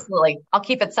culture. Absolutely. I'll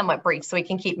keep it somewhat brief so we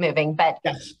can keep moving. But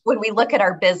yes, when we look at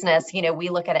our business, we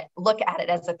look at it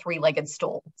as a three-legged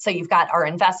stool. So you've got our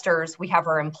investors, we have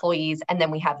our employees, and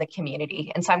then we have the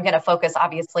community. And so I'm going to focus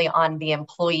obviously on the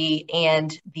employee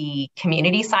and the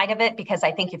community side of it, because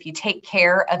I think if you take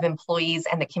care of employees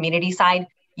and the community side,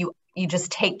 you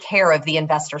just take care of the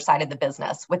investor side of the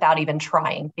business without even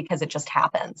trying, because it just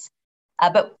happens.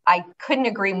 But I couldn't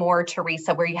agree more,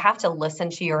 Teresa, where you have to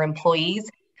listen to your employees.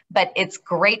 But it's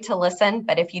great to listen,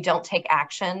 but if you don't take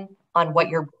action on what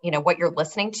you're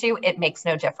listening to, it makes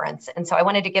no difference. And so I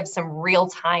wanted to give some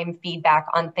real-time feedback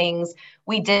on things.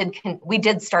 We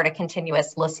did start a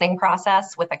continuous listening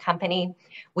process with a company.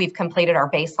 We've completed our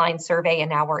baseline survey, and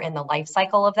now we're in the life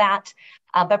cycle of that.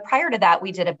 But prior to that,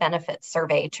 we did a benefits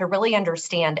survey to really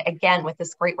understand, again, with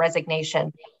this great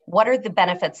resignation, what are the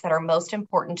benefits that are most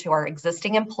important to our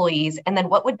existing employees, and then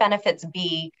what would benefits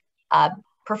be,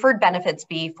 preferred benefits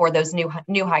be for those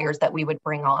new hires that we would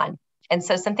bring on. And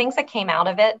so some things that came out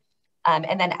of it,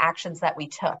 and then actions that we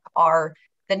took are,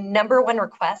 the number one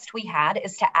request we had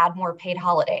is to add more paid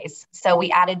holidays. So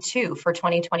we added 2 for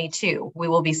 2022. We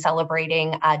will be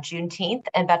celebrating Juneteenth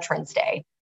and Veterans Day.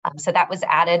 So that was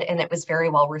added, and it was very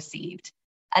well received.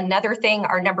 Another thing,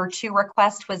 our number 2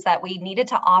 request was that we needed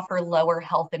to offer lower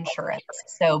health insurance.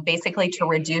 So basically to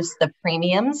reduce the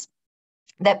premiums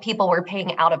that people were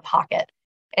paying out of pocket.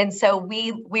 And so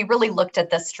we really looked at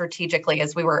this strategically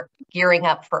as we were gearing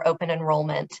up for open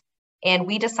enrollment. And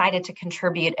we decided to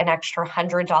contribute an extra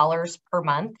 $100 per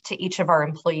month to each of our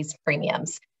employees'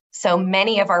 premiums. So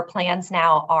many of our plans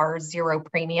now are 0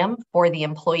 premium for the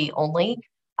employee only,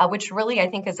 which really I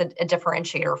think is a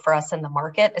differentiator for us in the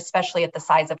market, especially at the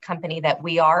size of company that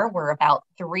we are. We're about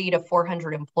 300 to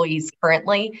 400 employees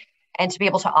currently. And to be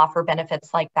able to offer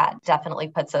benefits like that definitely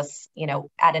puts us,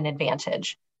 at an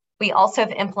advantage. We also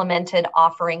have implemented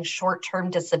offering short-term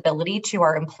disability to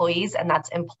our employees, and that's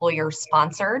employer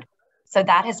sponsored. So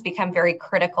that has become very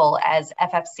critical as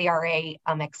FFCRA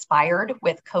expired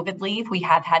with COVID leave. We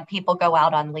have had people go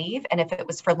out on leave, and if it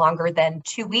was for longer than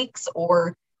 2 weeks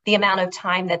or the amount of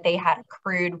time that they had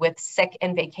accrued with sick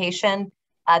and vacation,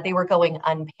 they were going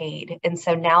unpaid. And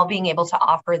so now being able to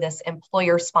offer this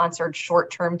employer-sponsored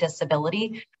short-term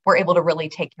disability, we're able to really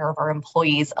take care of our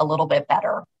employees a little bit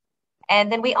better. And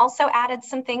then we also added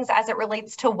some things as it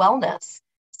relates to wellness.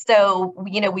 So,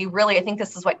 we really, I think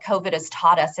this is what COVID has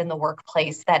taught us in the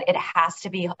workplace, that it has to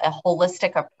be a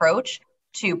holistic approach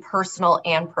to personal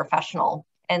and professional.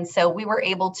 And so we were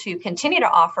able to continue to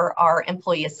offer our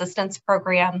employee assistance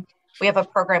program. We have a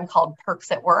program called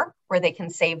Perks at Work, where they can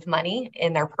save money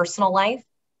in their personal life.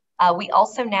 We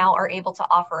also now are able to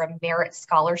offer a merit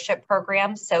scholarship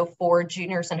program. So for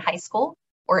juniors in high school,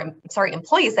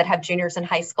 employees that have juniors in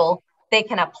high school, they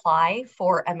can apply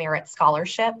for a merit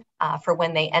scholarship for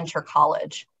when they enter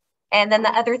college. And then the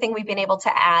other thing we've been able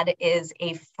to add is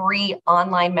a free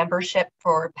online membership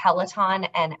for Peloton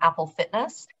and Apple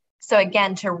Fitness. So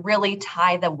again, to really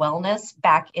tie the wellness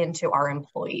back into our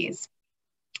employees.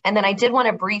 And then I did want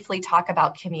to briefly talk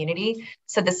about community.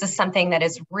 So this is something that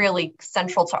is really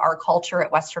central to our culture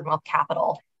at Western Wealth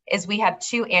Capital, is we have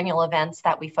 2 annual events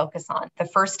that we focus on. The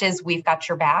first is We've Got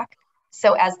Your Back.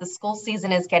 So as the school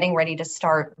season is getting ready to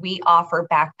start, we offer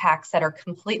backpacks that are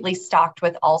completely stocked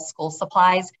with all school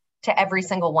supplies to every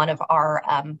single one of our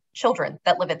children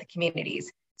that live at the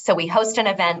communities. So we host an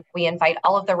event, we invite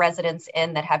all of the residents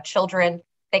in that have children.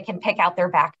 They can pick out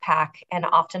their backpack, and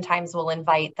oftentimes we'll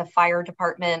invite the fire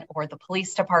department or the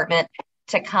police department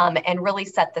to come and really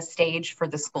set the stage for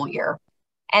the school year.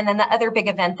 And then the other big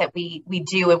event that we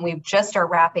do, and we just are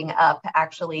wrapping up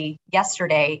actually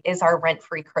yesterday, is our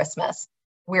rent-free Christmas.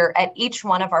 where at each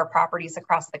one of our properties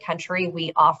across the country,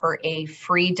 we offer a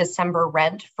free December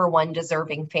rent for one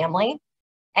deserving family.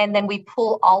 And then we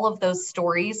pull all of those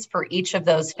stories for each of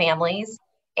those families.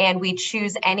 And we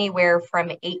choose anywhere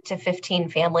from 8 to 15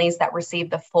 families that receive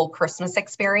the full Christmas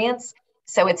experience.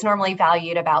 So it's normally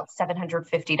valued about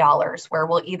 $750, where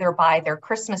we'll either buy their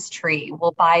Christmas tree,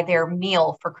 we'll buy their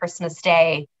meal for Christmas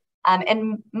Day.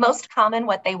 And most common,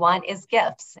 what they want is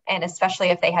gifts, and especially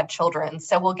if they have children.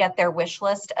 So we'll get their wish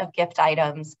list of gift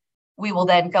items. We will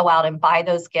then go out and buy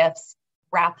those gifts,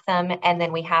 wrap them, and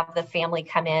then we have the family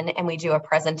come in and we do a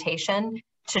presentation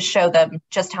to show them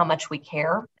just how much we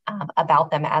care about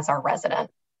them as our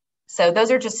resident. So those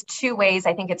are just two ways.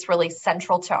 I think it's really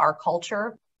central to our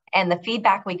culture. And the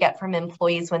feedback we get from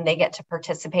employees when they get to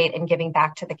participate in giving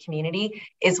back to the community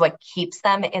is what keeps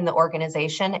them in the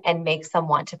organization and makes them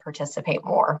want to participate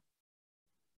more.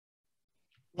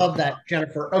 Love that,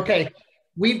 Jennifer. Okay,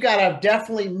 we've got to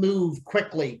definitely move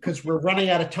quickly because we're running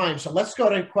out of time. So let's go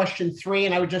to question 3.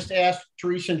 And I would just ask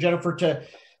Teresa and Jennifer to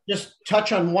just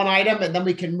touch on one item and then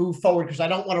we can move forward because I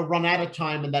don't want to run out of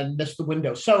time and then miss the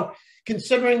window. So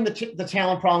considering the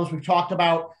talent problems we've talked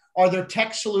about, are there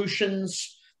tech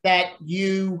solutions that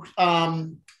you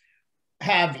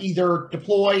have either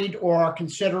deployed or are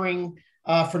considering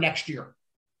for next year?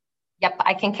 Yep,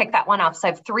 I can kick that one off. So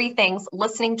I have 3 things.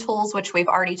 Listening tools, which we've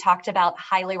already talked about,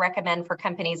 highly recommend for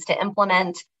companies to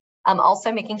implement.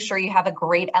 Also making sure you have a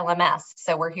great LMS.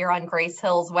 So we're here on Grace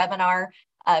Hill's webinar,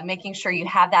 making sure you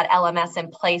have that LMS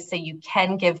in place so you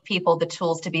can give people the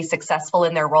tools to be successful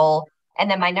in their role. And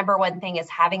then my number one thing is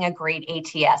having a great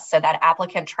ATS, so that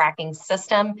applicant tracking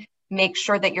system. Make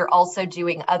sure that you're also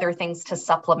doing other things to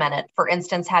supplement it. For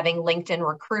instance, having LinkedIn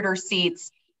recruiter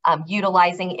seats,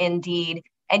 utilizing Indeed,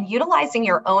 and utilizing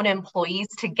your own employees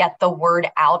to get the word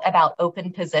out about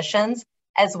open positions,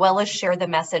 as well as share the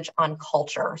message on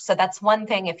culture. So that's one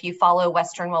thing. If you follow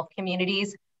Western Wealth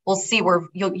Communities,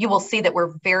 you will see that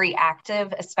we're very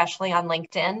active, especially on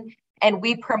LinkedIn. And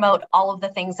we promote all of the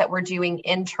things that we're doing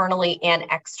internally and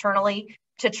externally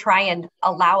to try and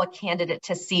allow a candidate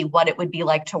to see what it would be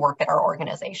like to work at our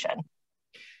organization.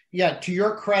 Yeah, to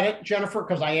your credit, Jennifer,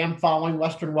 because I am following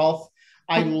Western Wealth,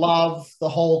 I love the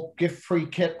whole gift-free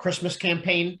Christmas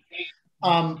campaign.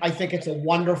 I think it's a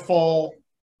wonderful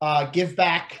give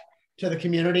back to the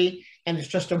community, and it's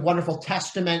just a wonderful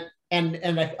testament and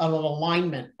an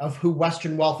alignment of who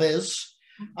Western Wealth is,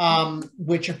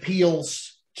 which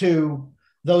appeals to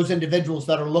those individuals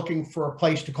that are looking for a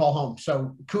place to call home.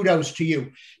 So kudos to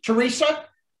you. Teresa?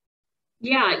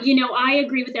 Yeah, I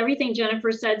agree with everything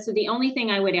Jennifer said. So the only thing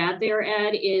I would add there,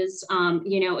 Ed, is,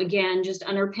 again, just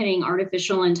underpinning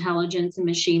artificial intelligence and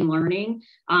machine learning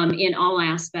in all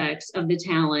aspects of the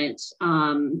talent,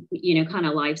 kind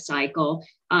of life cycle.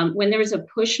 When there's a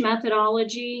push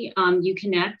methodology, you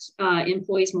connect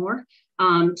employees more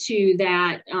to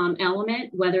that element,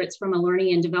 whether it's from a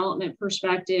learning and development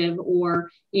perspective or,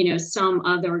 some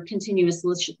other continuous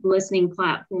listening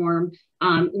platform.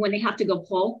 When they have to go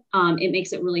pull, it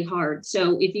makes it really hard.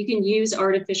 So if you can use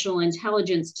artificial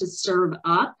intelligence to serve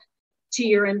up to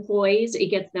your employees,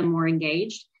 it gets them more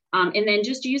engaged. And then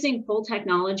just using full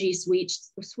technology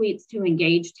suites to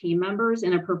engage team members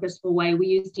in a purposeful way. We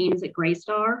use Teams at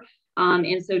Greystar.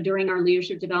 And so during our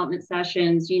leadership development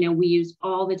sessions, we use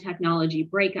all the technology,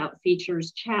 breakout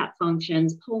features, chat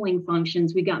functions, polling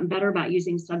functions. We've gotten better about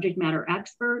using subject matter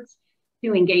experts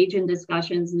to engage in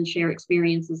discussions and share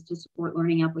experiences to support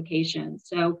learning applications.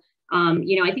 So,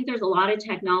 I think there's a lot of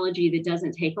technology that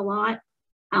doesn't take a lot.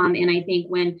 And I think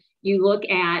when you look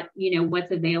at,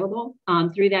 what's available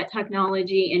through that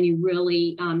technology and you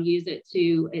really use it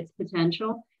to its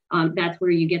potential, that's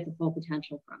where you get the full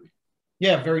potential from it.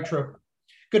 Yeah, very true.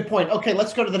 Good point. Okay,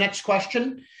 let's go to the next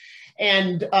question.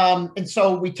 And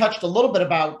so we touched a little bit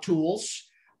about tools,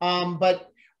 but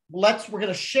we're going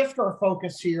to shift our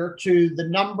focus here to the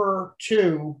number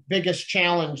 2 biggest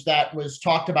challenge that was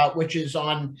talked about, which is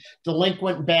on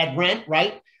delinquent and bad rent,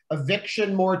 right?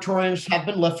 Eviction moratoriums have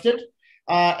been lifted.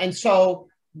 And so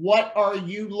what are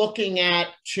you looking at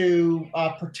to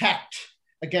protect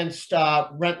against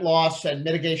rent loss and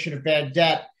mitigation of bad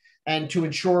debt and to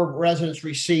ensure residents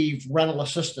receive rental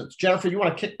assistance? Jennifer, you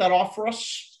want to kick that off for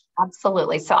us?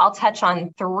 Absolutely. So I'll touch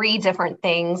on 3 different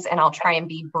things and I'll try and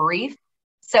be brief.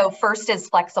 So first is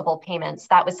flexible payments.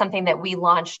 That was something that we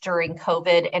launched during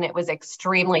COVID and it was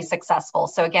extremely successful.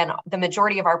 So again, the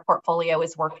majority of our portfolio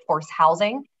is workforce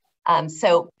housing.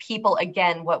 So people,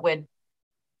 again,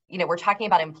 we're talking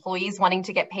about employees wanting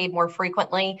to get paid more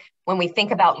frequently. When we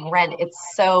think about rent,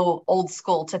 it's so old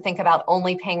school to think about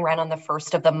only paying rent on the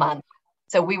first of the month.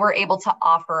 So we were able to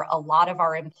offer a lot of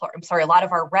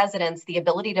our residents the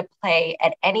ability to pay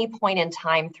at any point in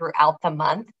time throughout the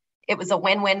month. It was a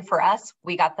win-win for us.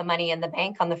 We got the money in the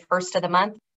bank on the first of the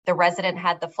month. The resident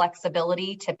had the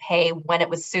flexibility to pay when it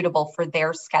was suitable for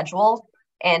their schedule,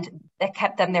 and that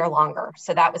kept them there longer.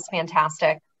 So that was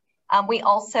fantastic. We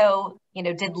also,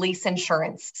 did lease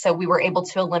insurance. So we were able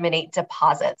to eliminate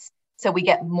deposits. So we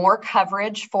get more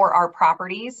coverage for our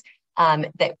properties.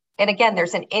 And again,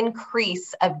 there's an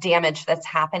increase of damage that's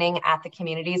happening at the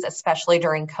communities, especially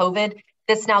during COVID.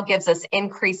 This now gives us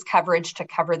increased coverage to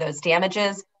cover those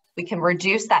damages. We can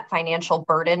reduce that financial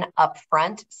burden up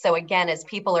front. So again, as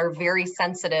people are very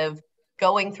sensitive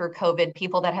going through COVID,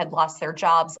 people that had lost their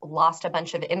jobs, lost a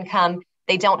bunch of income,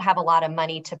 they don't have a lot of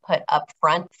money to put up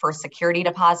front for a security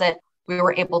deposit. We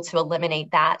were able to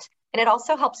eliminate that. And it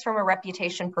also helps from a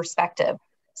reputation perspective.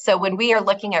 So when we are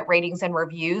looking at ratings and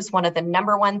reviews, one of the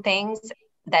number one things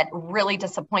that really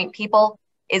disappoint people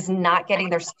is not getting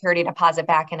their security deposit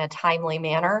back in a timely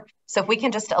manner. So if we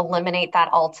can just eliminate that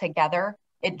altogether,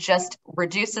 it just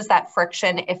reduces that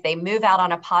friction. If they move out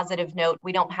on a positive note,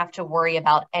 we don't have to worry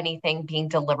about anything being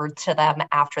delivered to them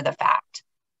after the fact.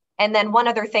 And then one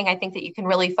other thing I think that you can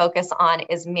really focus on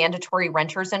is mandatory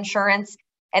renters insurance,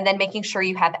 and then making sure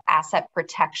you have asset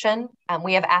protection.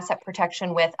 We have asset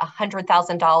protection with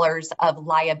 $100,000 of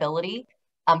liability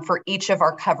for each of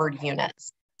our covered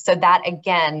units. So that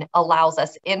again allows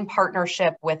us, in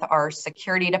partnership with our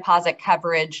security deposit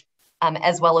coverage,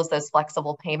 as well as those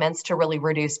flexible payments, to really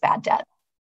reduce bad debt.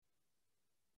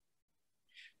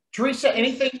 Teresa,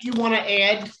 anything you want to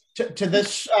add to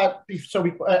this?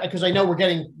 Because I know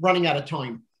we're running out of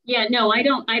time. Yeah, no, I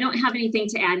don't have anything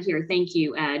to add here. Thank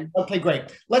you, Ed. Okay, great.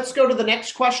 Let's go to the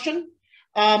next question.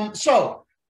 So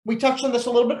we touched on this a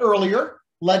little bit earlier.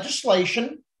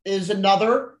 Legislation is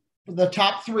the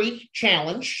top 3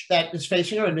 challenge that is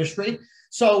facing our industry.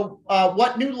 So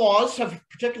what new laws have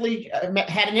particularly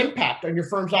had an impact on your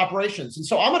firm's operations? And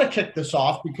so I'm going to kick this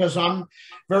off because I'm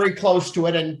very close to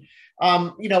it. And,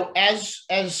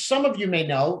 as some of you may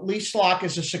know, LeaseLock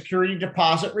is a security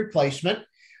deposit replacement.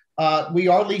 We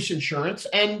are lease insurance,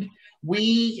 and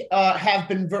we have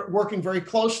been working very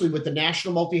closely with the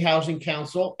National Multi-Housing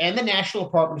Council and the National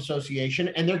Apartment Association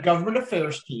and their government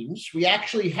affairs teams. We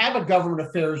actually have a government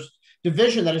affairs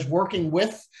division that is working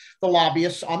with the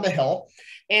lobbyists on the Hill.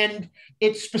 And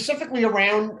it's specifically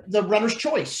around the renter's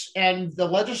choice and the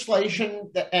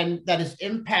legislation that is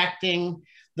impacting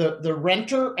the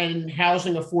renter and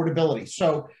housing affordability.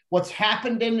 So what's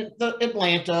happened in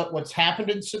Atlanta, what's happened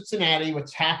in Cincinnati,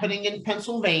 what's happening in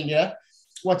Pennsylvania,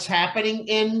 what's happening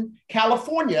in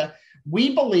California,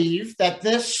 we believe that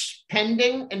this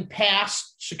pending and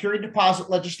passed security deposit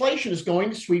legislation is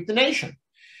going to sweep the nation.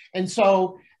 And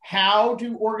so how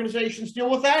do organizations deal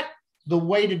with that? The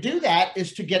way to do that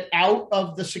is to get out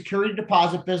of the security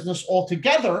deposit business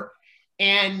altogether.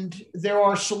 And there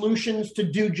are solutions to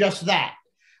do just that.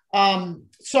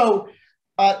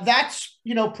 That's,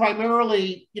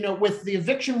 primarily, with the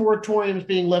eviction moratoriums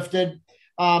being lifted,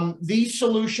 these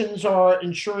solutions are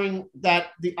ensuring that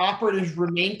the operators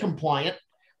remain compliant.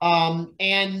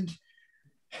 And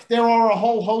there are a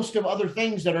whole host of other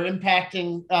things that are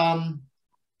impacting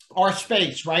our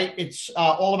space, right? It's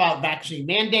all about vaccine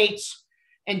mandates.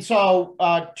 And so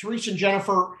Teresa and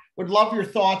Jennifer, would love your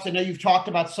thoughts. I know you've talked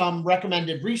about some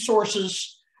recommended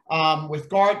resources with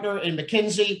Gartner and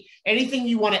McKinsey. Anything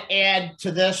you want to add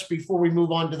to this before we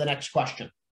move on to the next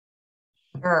question?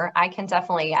 Sure, I can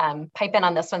definitely pipe in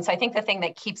on this one. So I think the thing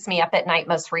that keeps me up at night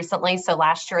most recently, so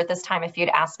last year at this time, if you'd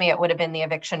asked me, it would have been the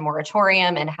eviction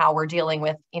moratorium and how we're dealing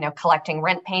with, collecting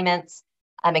rent payments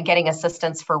and getting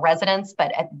assistance for residents.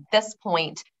 But at this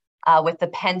point, with the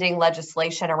pending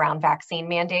legislation around vaccine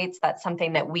mandates, that's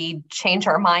something that we change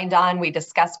our mind on. We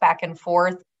discuss back and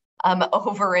forth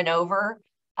over and over.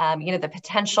 The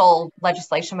potential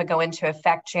legislation would go into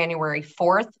effect January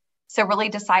 4th. So really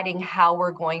deciding how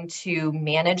we're going to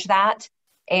manage that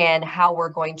and how we're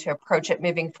going to approach it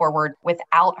moving forward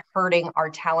without hurting our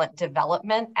talent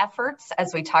development efforts,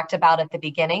 as we talked about at the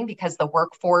beginning, because the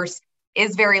workforce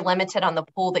is very limited on the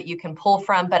pool that you can pull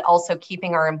from, but also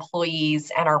keeping our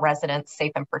employees and our residents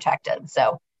safe and protected.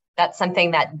 So that's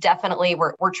something that definitely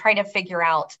we're trying to figure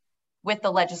out with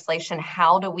the legislation.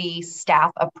 How do we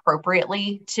staff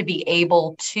appropriately to be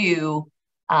able to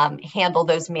handle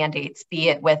those mandates, be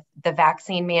it with the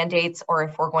vaccine mandates or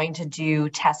if we're going to do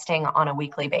testing on a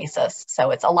weekly basis.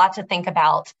 So it's a lot to think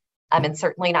about. And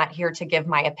certainly not here to give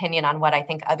my opinion on what I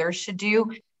think others should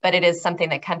do, but it is something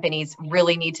that companies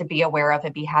really need to be aware of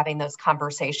and be having those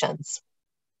conversations.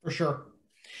 For sure.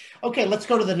 Okay, let's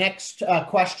go to the next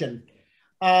question.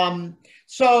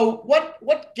 So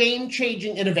what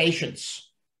game-changing innovations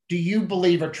do you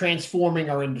believe are transforming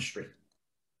our industry?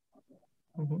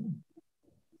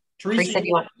 Teresa, do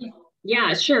you want?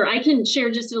 Yeah, sure. I can share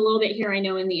just a little bit here. I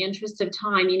know in the interest of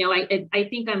time, you know, I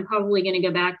think I'm probably going to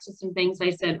go back to some things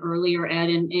I said earlier, Ed.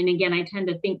 And again, I tend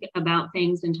to think about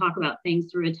things and talk about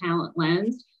things through a talent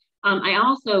lens. I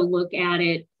also look at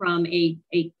it from a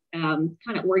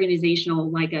kind of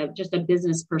organizational, like just a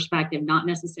business perspective, not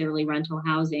necessarily rental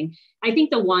housing. I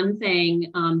think the one thing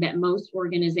that most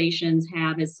organizations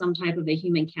have is some type of a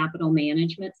human capital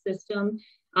management system.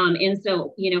 And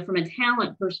so, you know, from a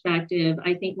talent perspective,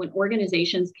 I think when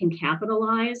organizations can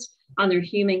capitalize on their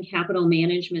human capital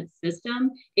management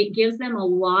system, it gives them a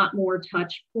lot more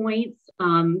touch points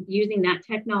using that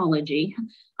technology,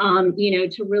 you know,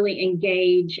 to really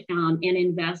engage and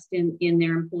invest in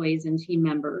their employees and team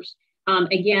members.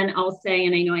 Again, I'll say,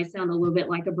 and I know I sound a little bit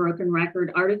like a broken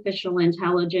record, artificial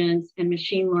intelligence and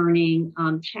machine learning,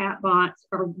 chatbots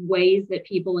are ways that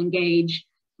people engage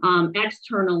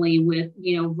externally with,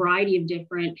 you know, a variety of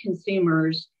different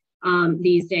consumers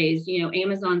these days. You know,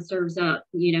 Amazon serves up,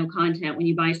 you know, content. When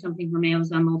you buy something from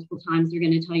Amazon multiple times, they're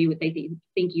going to tell you what they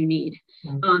think you need.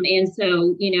 And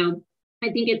so, you know, I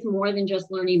think it's more than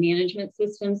just learning management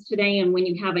systems today. And when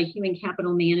you have a human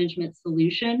capital management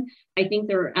solution, I think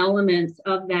there are elements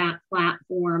of that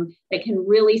platform that can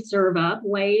really serve up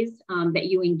ways that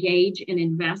you engage and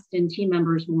invest in team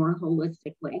members more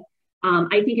holistically.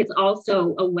 I think it's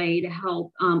also a way to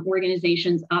help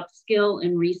organizations upskill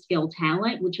and reskill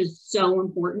talent, which is so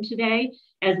important today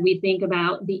as we think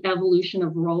about the evolution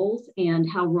of roles and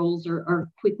how roles are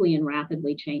quickly and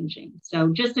rapidly changing.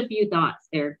 So just a few thoughts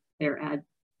there, Ed.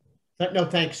 No,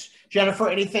 thanks. Jennifer,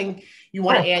 anything you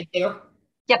want to add there?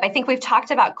 Yep, I think we've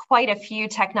talked about quite a few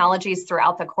technologies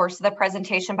throughout the course of the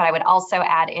presentation, but I would also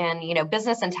add in, you know,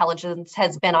 business intelligence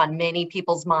has been on many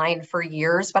people's mind for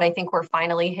years, but I think we're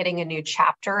finally hitting a new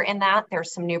chapter in that.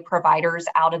 There's some new providers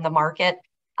out in the market,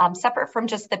 separate from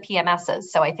just the PMSs.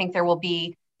 So I think there will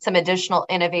be some additional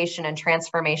innovation and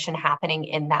transformation happening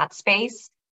in that space.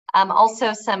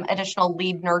 Also some additional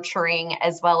lead nurturing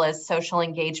as well as social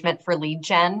engagement for lead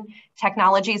gen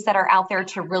technologies that are out there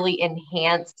to really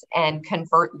enhance and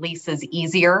convert leases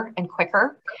easier and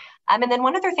quicker. And then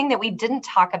one other thing that we didn't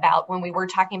talk about when we were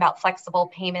talking about flexible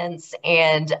payments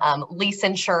and lease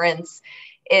insurance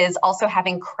is also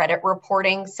having credit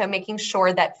reporting. So making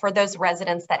sure that for those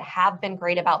residents that have been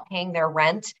great about paying their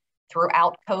rent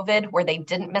throughout COVID, where they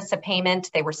didn't miss a payment,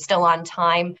 they were still on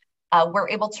time, we're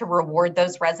able to reward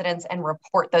those residents and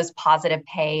report those positive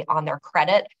pay on their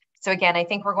credit. So again, I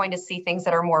think we're going to see things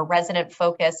that are more resident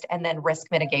focused and then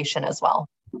risk mitigation as well.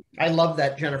 I love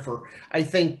that, Jennifer. I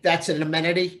think that's an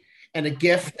amenity and a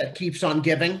gift that keeps on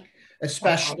giving,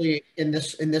 especially in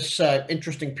this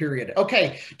interesting period.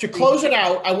 Okay, to close it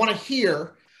out, I want to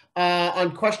hear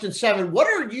on question 7, what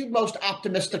are you most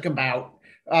optimistic about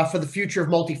for the future of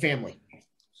multifamily?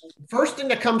 First thing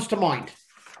that comes to mind.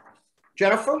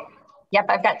 Jennifer? Yep,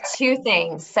 I've got 2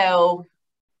 things. So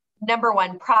number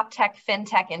one, prop tech,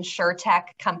 fintech, insurtech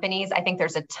companies. I think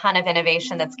there's a ton of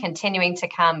innovation that's continuing to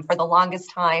come. For the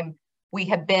longest time, we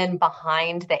have been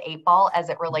behind the 8 ball as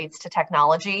it relates to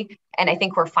technology. And I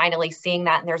think we're finally seeing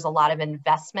that. And there's a lot of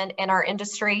investment in our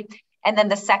industry. And then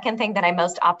the second thing that I'm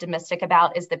most optimistic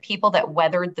about is the people that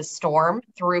weathered the storm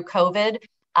through COVID.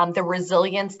 The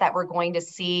resilience that we're going to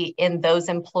see in those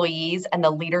employees and the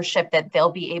leadership that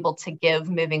they'll be able to give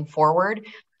moving forward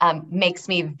makes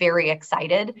me very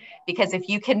excited, because if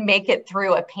you can make it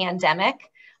through a pandemic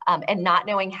and not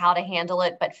knowing how to handle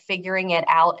it, but figuring it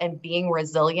out and being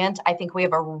resilient, I think we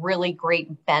have a really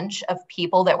great bench of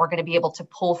people that we're going to be able to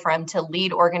pull from to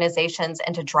lead organizations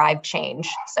and to drive change.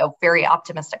 So very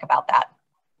optimistic about that.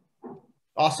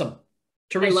 Awesome.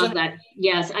 Teresa? I love that.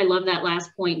 Yes, I love that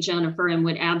last point, Jennifer, and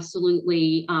would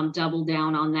absolutely double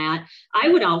down on that. I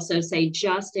would also say,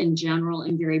 just in general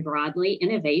and very broadly,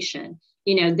 innovation.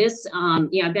 You know, this, I've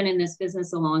been in this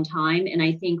business a long time, and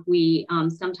I think we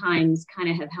sometimes kind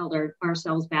of have held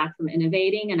ourselves back from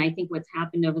innovating. And I think what's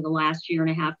happened over the last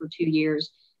 1.5 or 2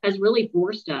 years has really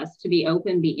forced us to be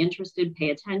open, be interested,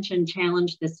 pay attention,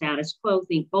 challenge the status quo,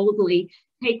 think boldly,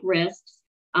 take risks.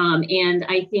 And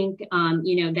I think,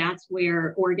 that's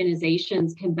where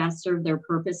organizations can best serve their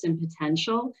purpose and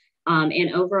potential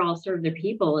and overall serve their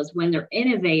people, is when they're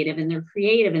innovative and they're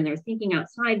creative and they're thinking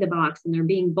outside the box and they're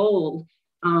being bold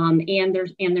and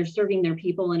they're serving their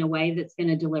people in a way that's going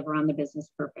to deliver on the business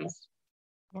purpose.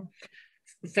 Yeah.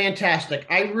 Fantastic.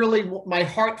 My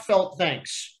heartfelt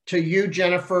thanks to you,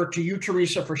 Jennifer, to you,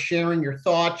 Teresa, for sharing your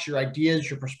thoughts, your ideas,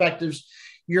 your perspectives,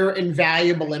 your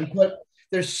invaluable input.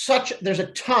 there's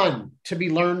a ton to be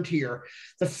learned here.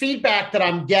 The feedback that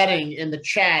I'm getting in the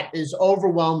chat is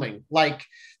overwhelming. Like,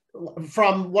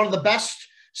 from one of the best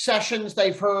sessions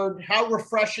they've heard, how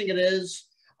refreshing it is.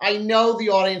 I know the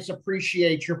audience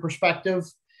appreciates your perspective,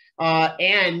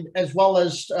 and as well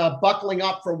as buckling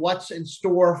up for what's in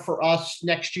store for us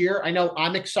next year. I know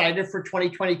I'm excited for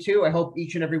 2022. I hope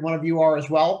each and every one of you are as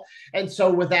well. And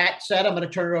so with that said, I'm going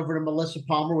to turn it over to Melissa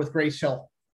Palmer with Grace Hill.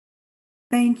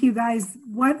 Thank you, guys.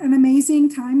 What an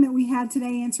amazing time that we had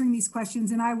today answering these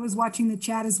questions. And I was watching the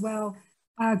chat as well.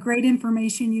 Great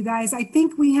information, you guys. I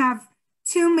think we have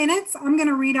 2 minutes. I'm going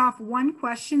to read off one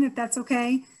question, if that's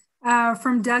okay,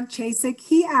 from Doug Chasik.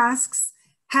 He asks,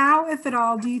 how, if at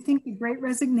all, do you think the Great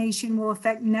Resignation will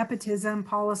affect nepotism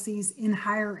policies in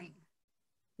hiring?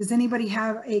 Does anybody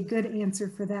have a good answer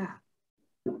for that?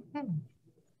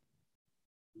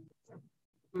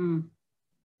 No,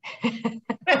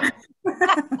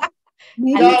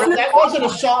 that wasn't a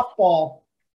softball,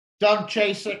 Doug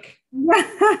Chasik.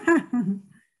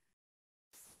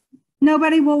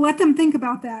 Nobody will let them think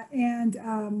about that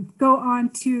and go on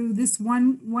to this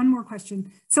one more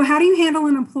question. So how do you handle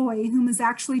an employee whom is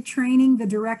actually training the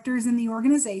directors in the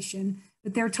organization,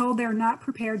 but they're told they're not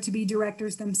prepared to be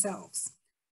directors themselves?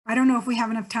 I don't know if we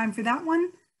have enough time for that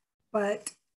one,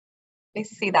 but. Let me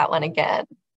see that one again.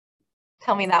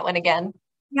 Tell me that one again.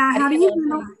 Yeah, how do you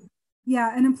handle,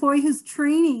 yeah, an employee who's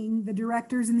training the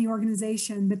directors in the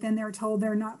organization, but then they're told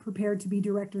they're not prepared to be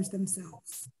directors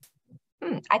themselves?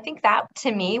 I think that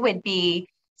to me would be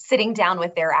sitting down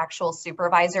with their actual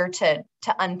supervisor to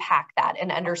unpack that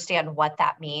and understand what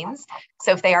that means.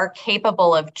 So if they are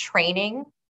capable of training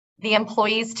the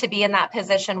employees to be in that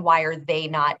position, why are they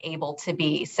not able to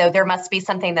be? So there must be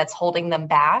something that's holding them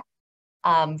back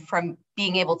from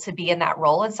being able to be in that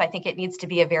role. And so I think it needs to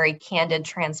be a very candid,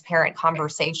 transparent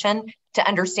conversation to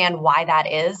understand why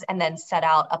that is, and then set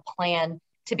out a plan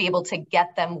to be able to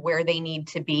get them where they need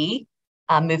to be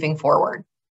moving forward.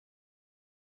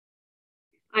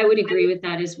 I would agree with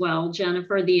that as well,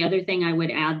 Jennifer. The other thing I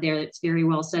would add there, that's very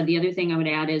well said. The other thing I would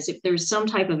add is if there's some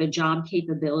type of a job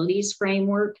capabilities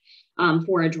framework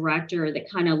for a director that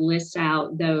kind of lists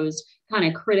out those kind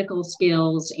of critical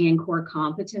skills and core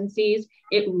competencies,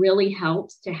 it really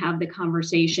helps to have the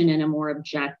conversation in a more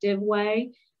objective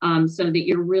way, so that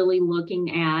you're really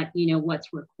looking at,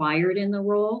 what's required in the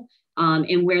role,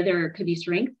 and where there could be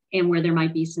strength and where there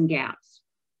might be some gaps.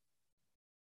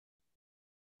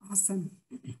 Awesome.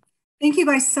 Thank you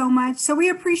guys so much. So we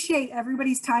appreciate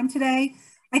everybody's time today.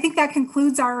 I think that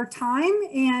concludes our time.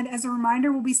 And as a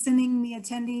reminder, we'll be sending the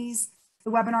attendees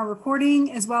the webinar recording,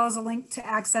 as well as a link to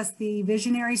access the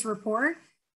Visionaries Report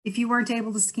if you weren't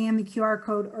able to scan the QR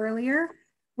code earlier.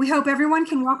 We hope everyone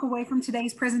can walk away from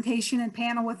today's presentation and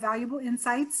panel with valuable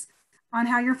insights on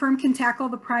how your firm can tackle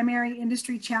the primary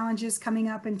industry challenges coming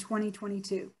up in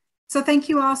 2022. So thank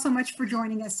you all so much for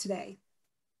joining us today.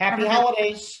 Happy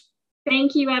holidays.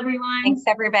 Thank you, everyone. Thanks,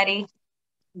 everybody.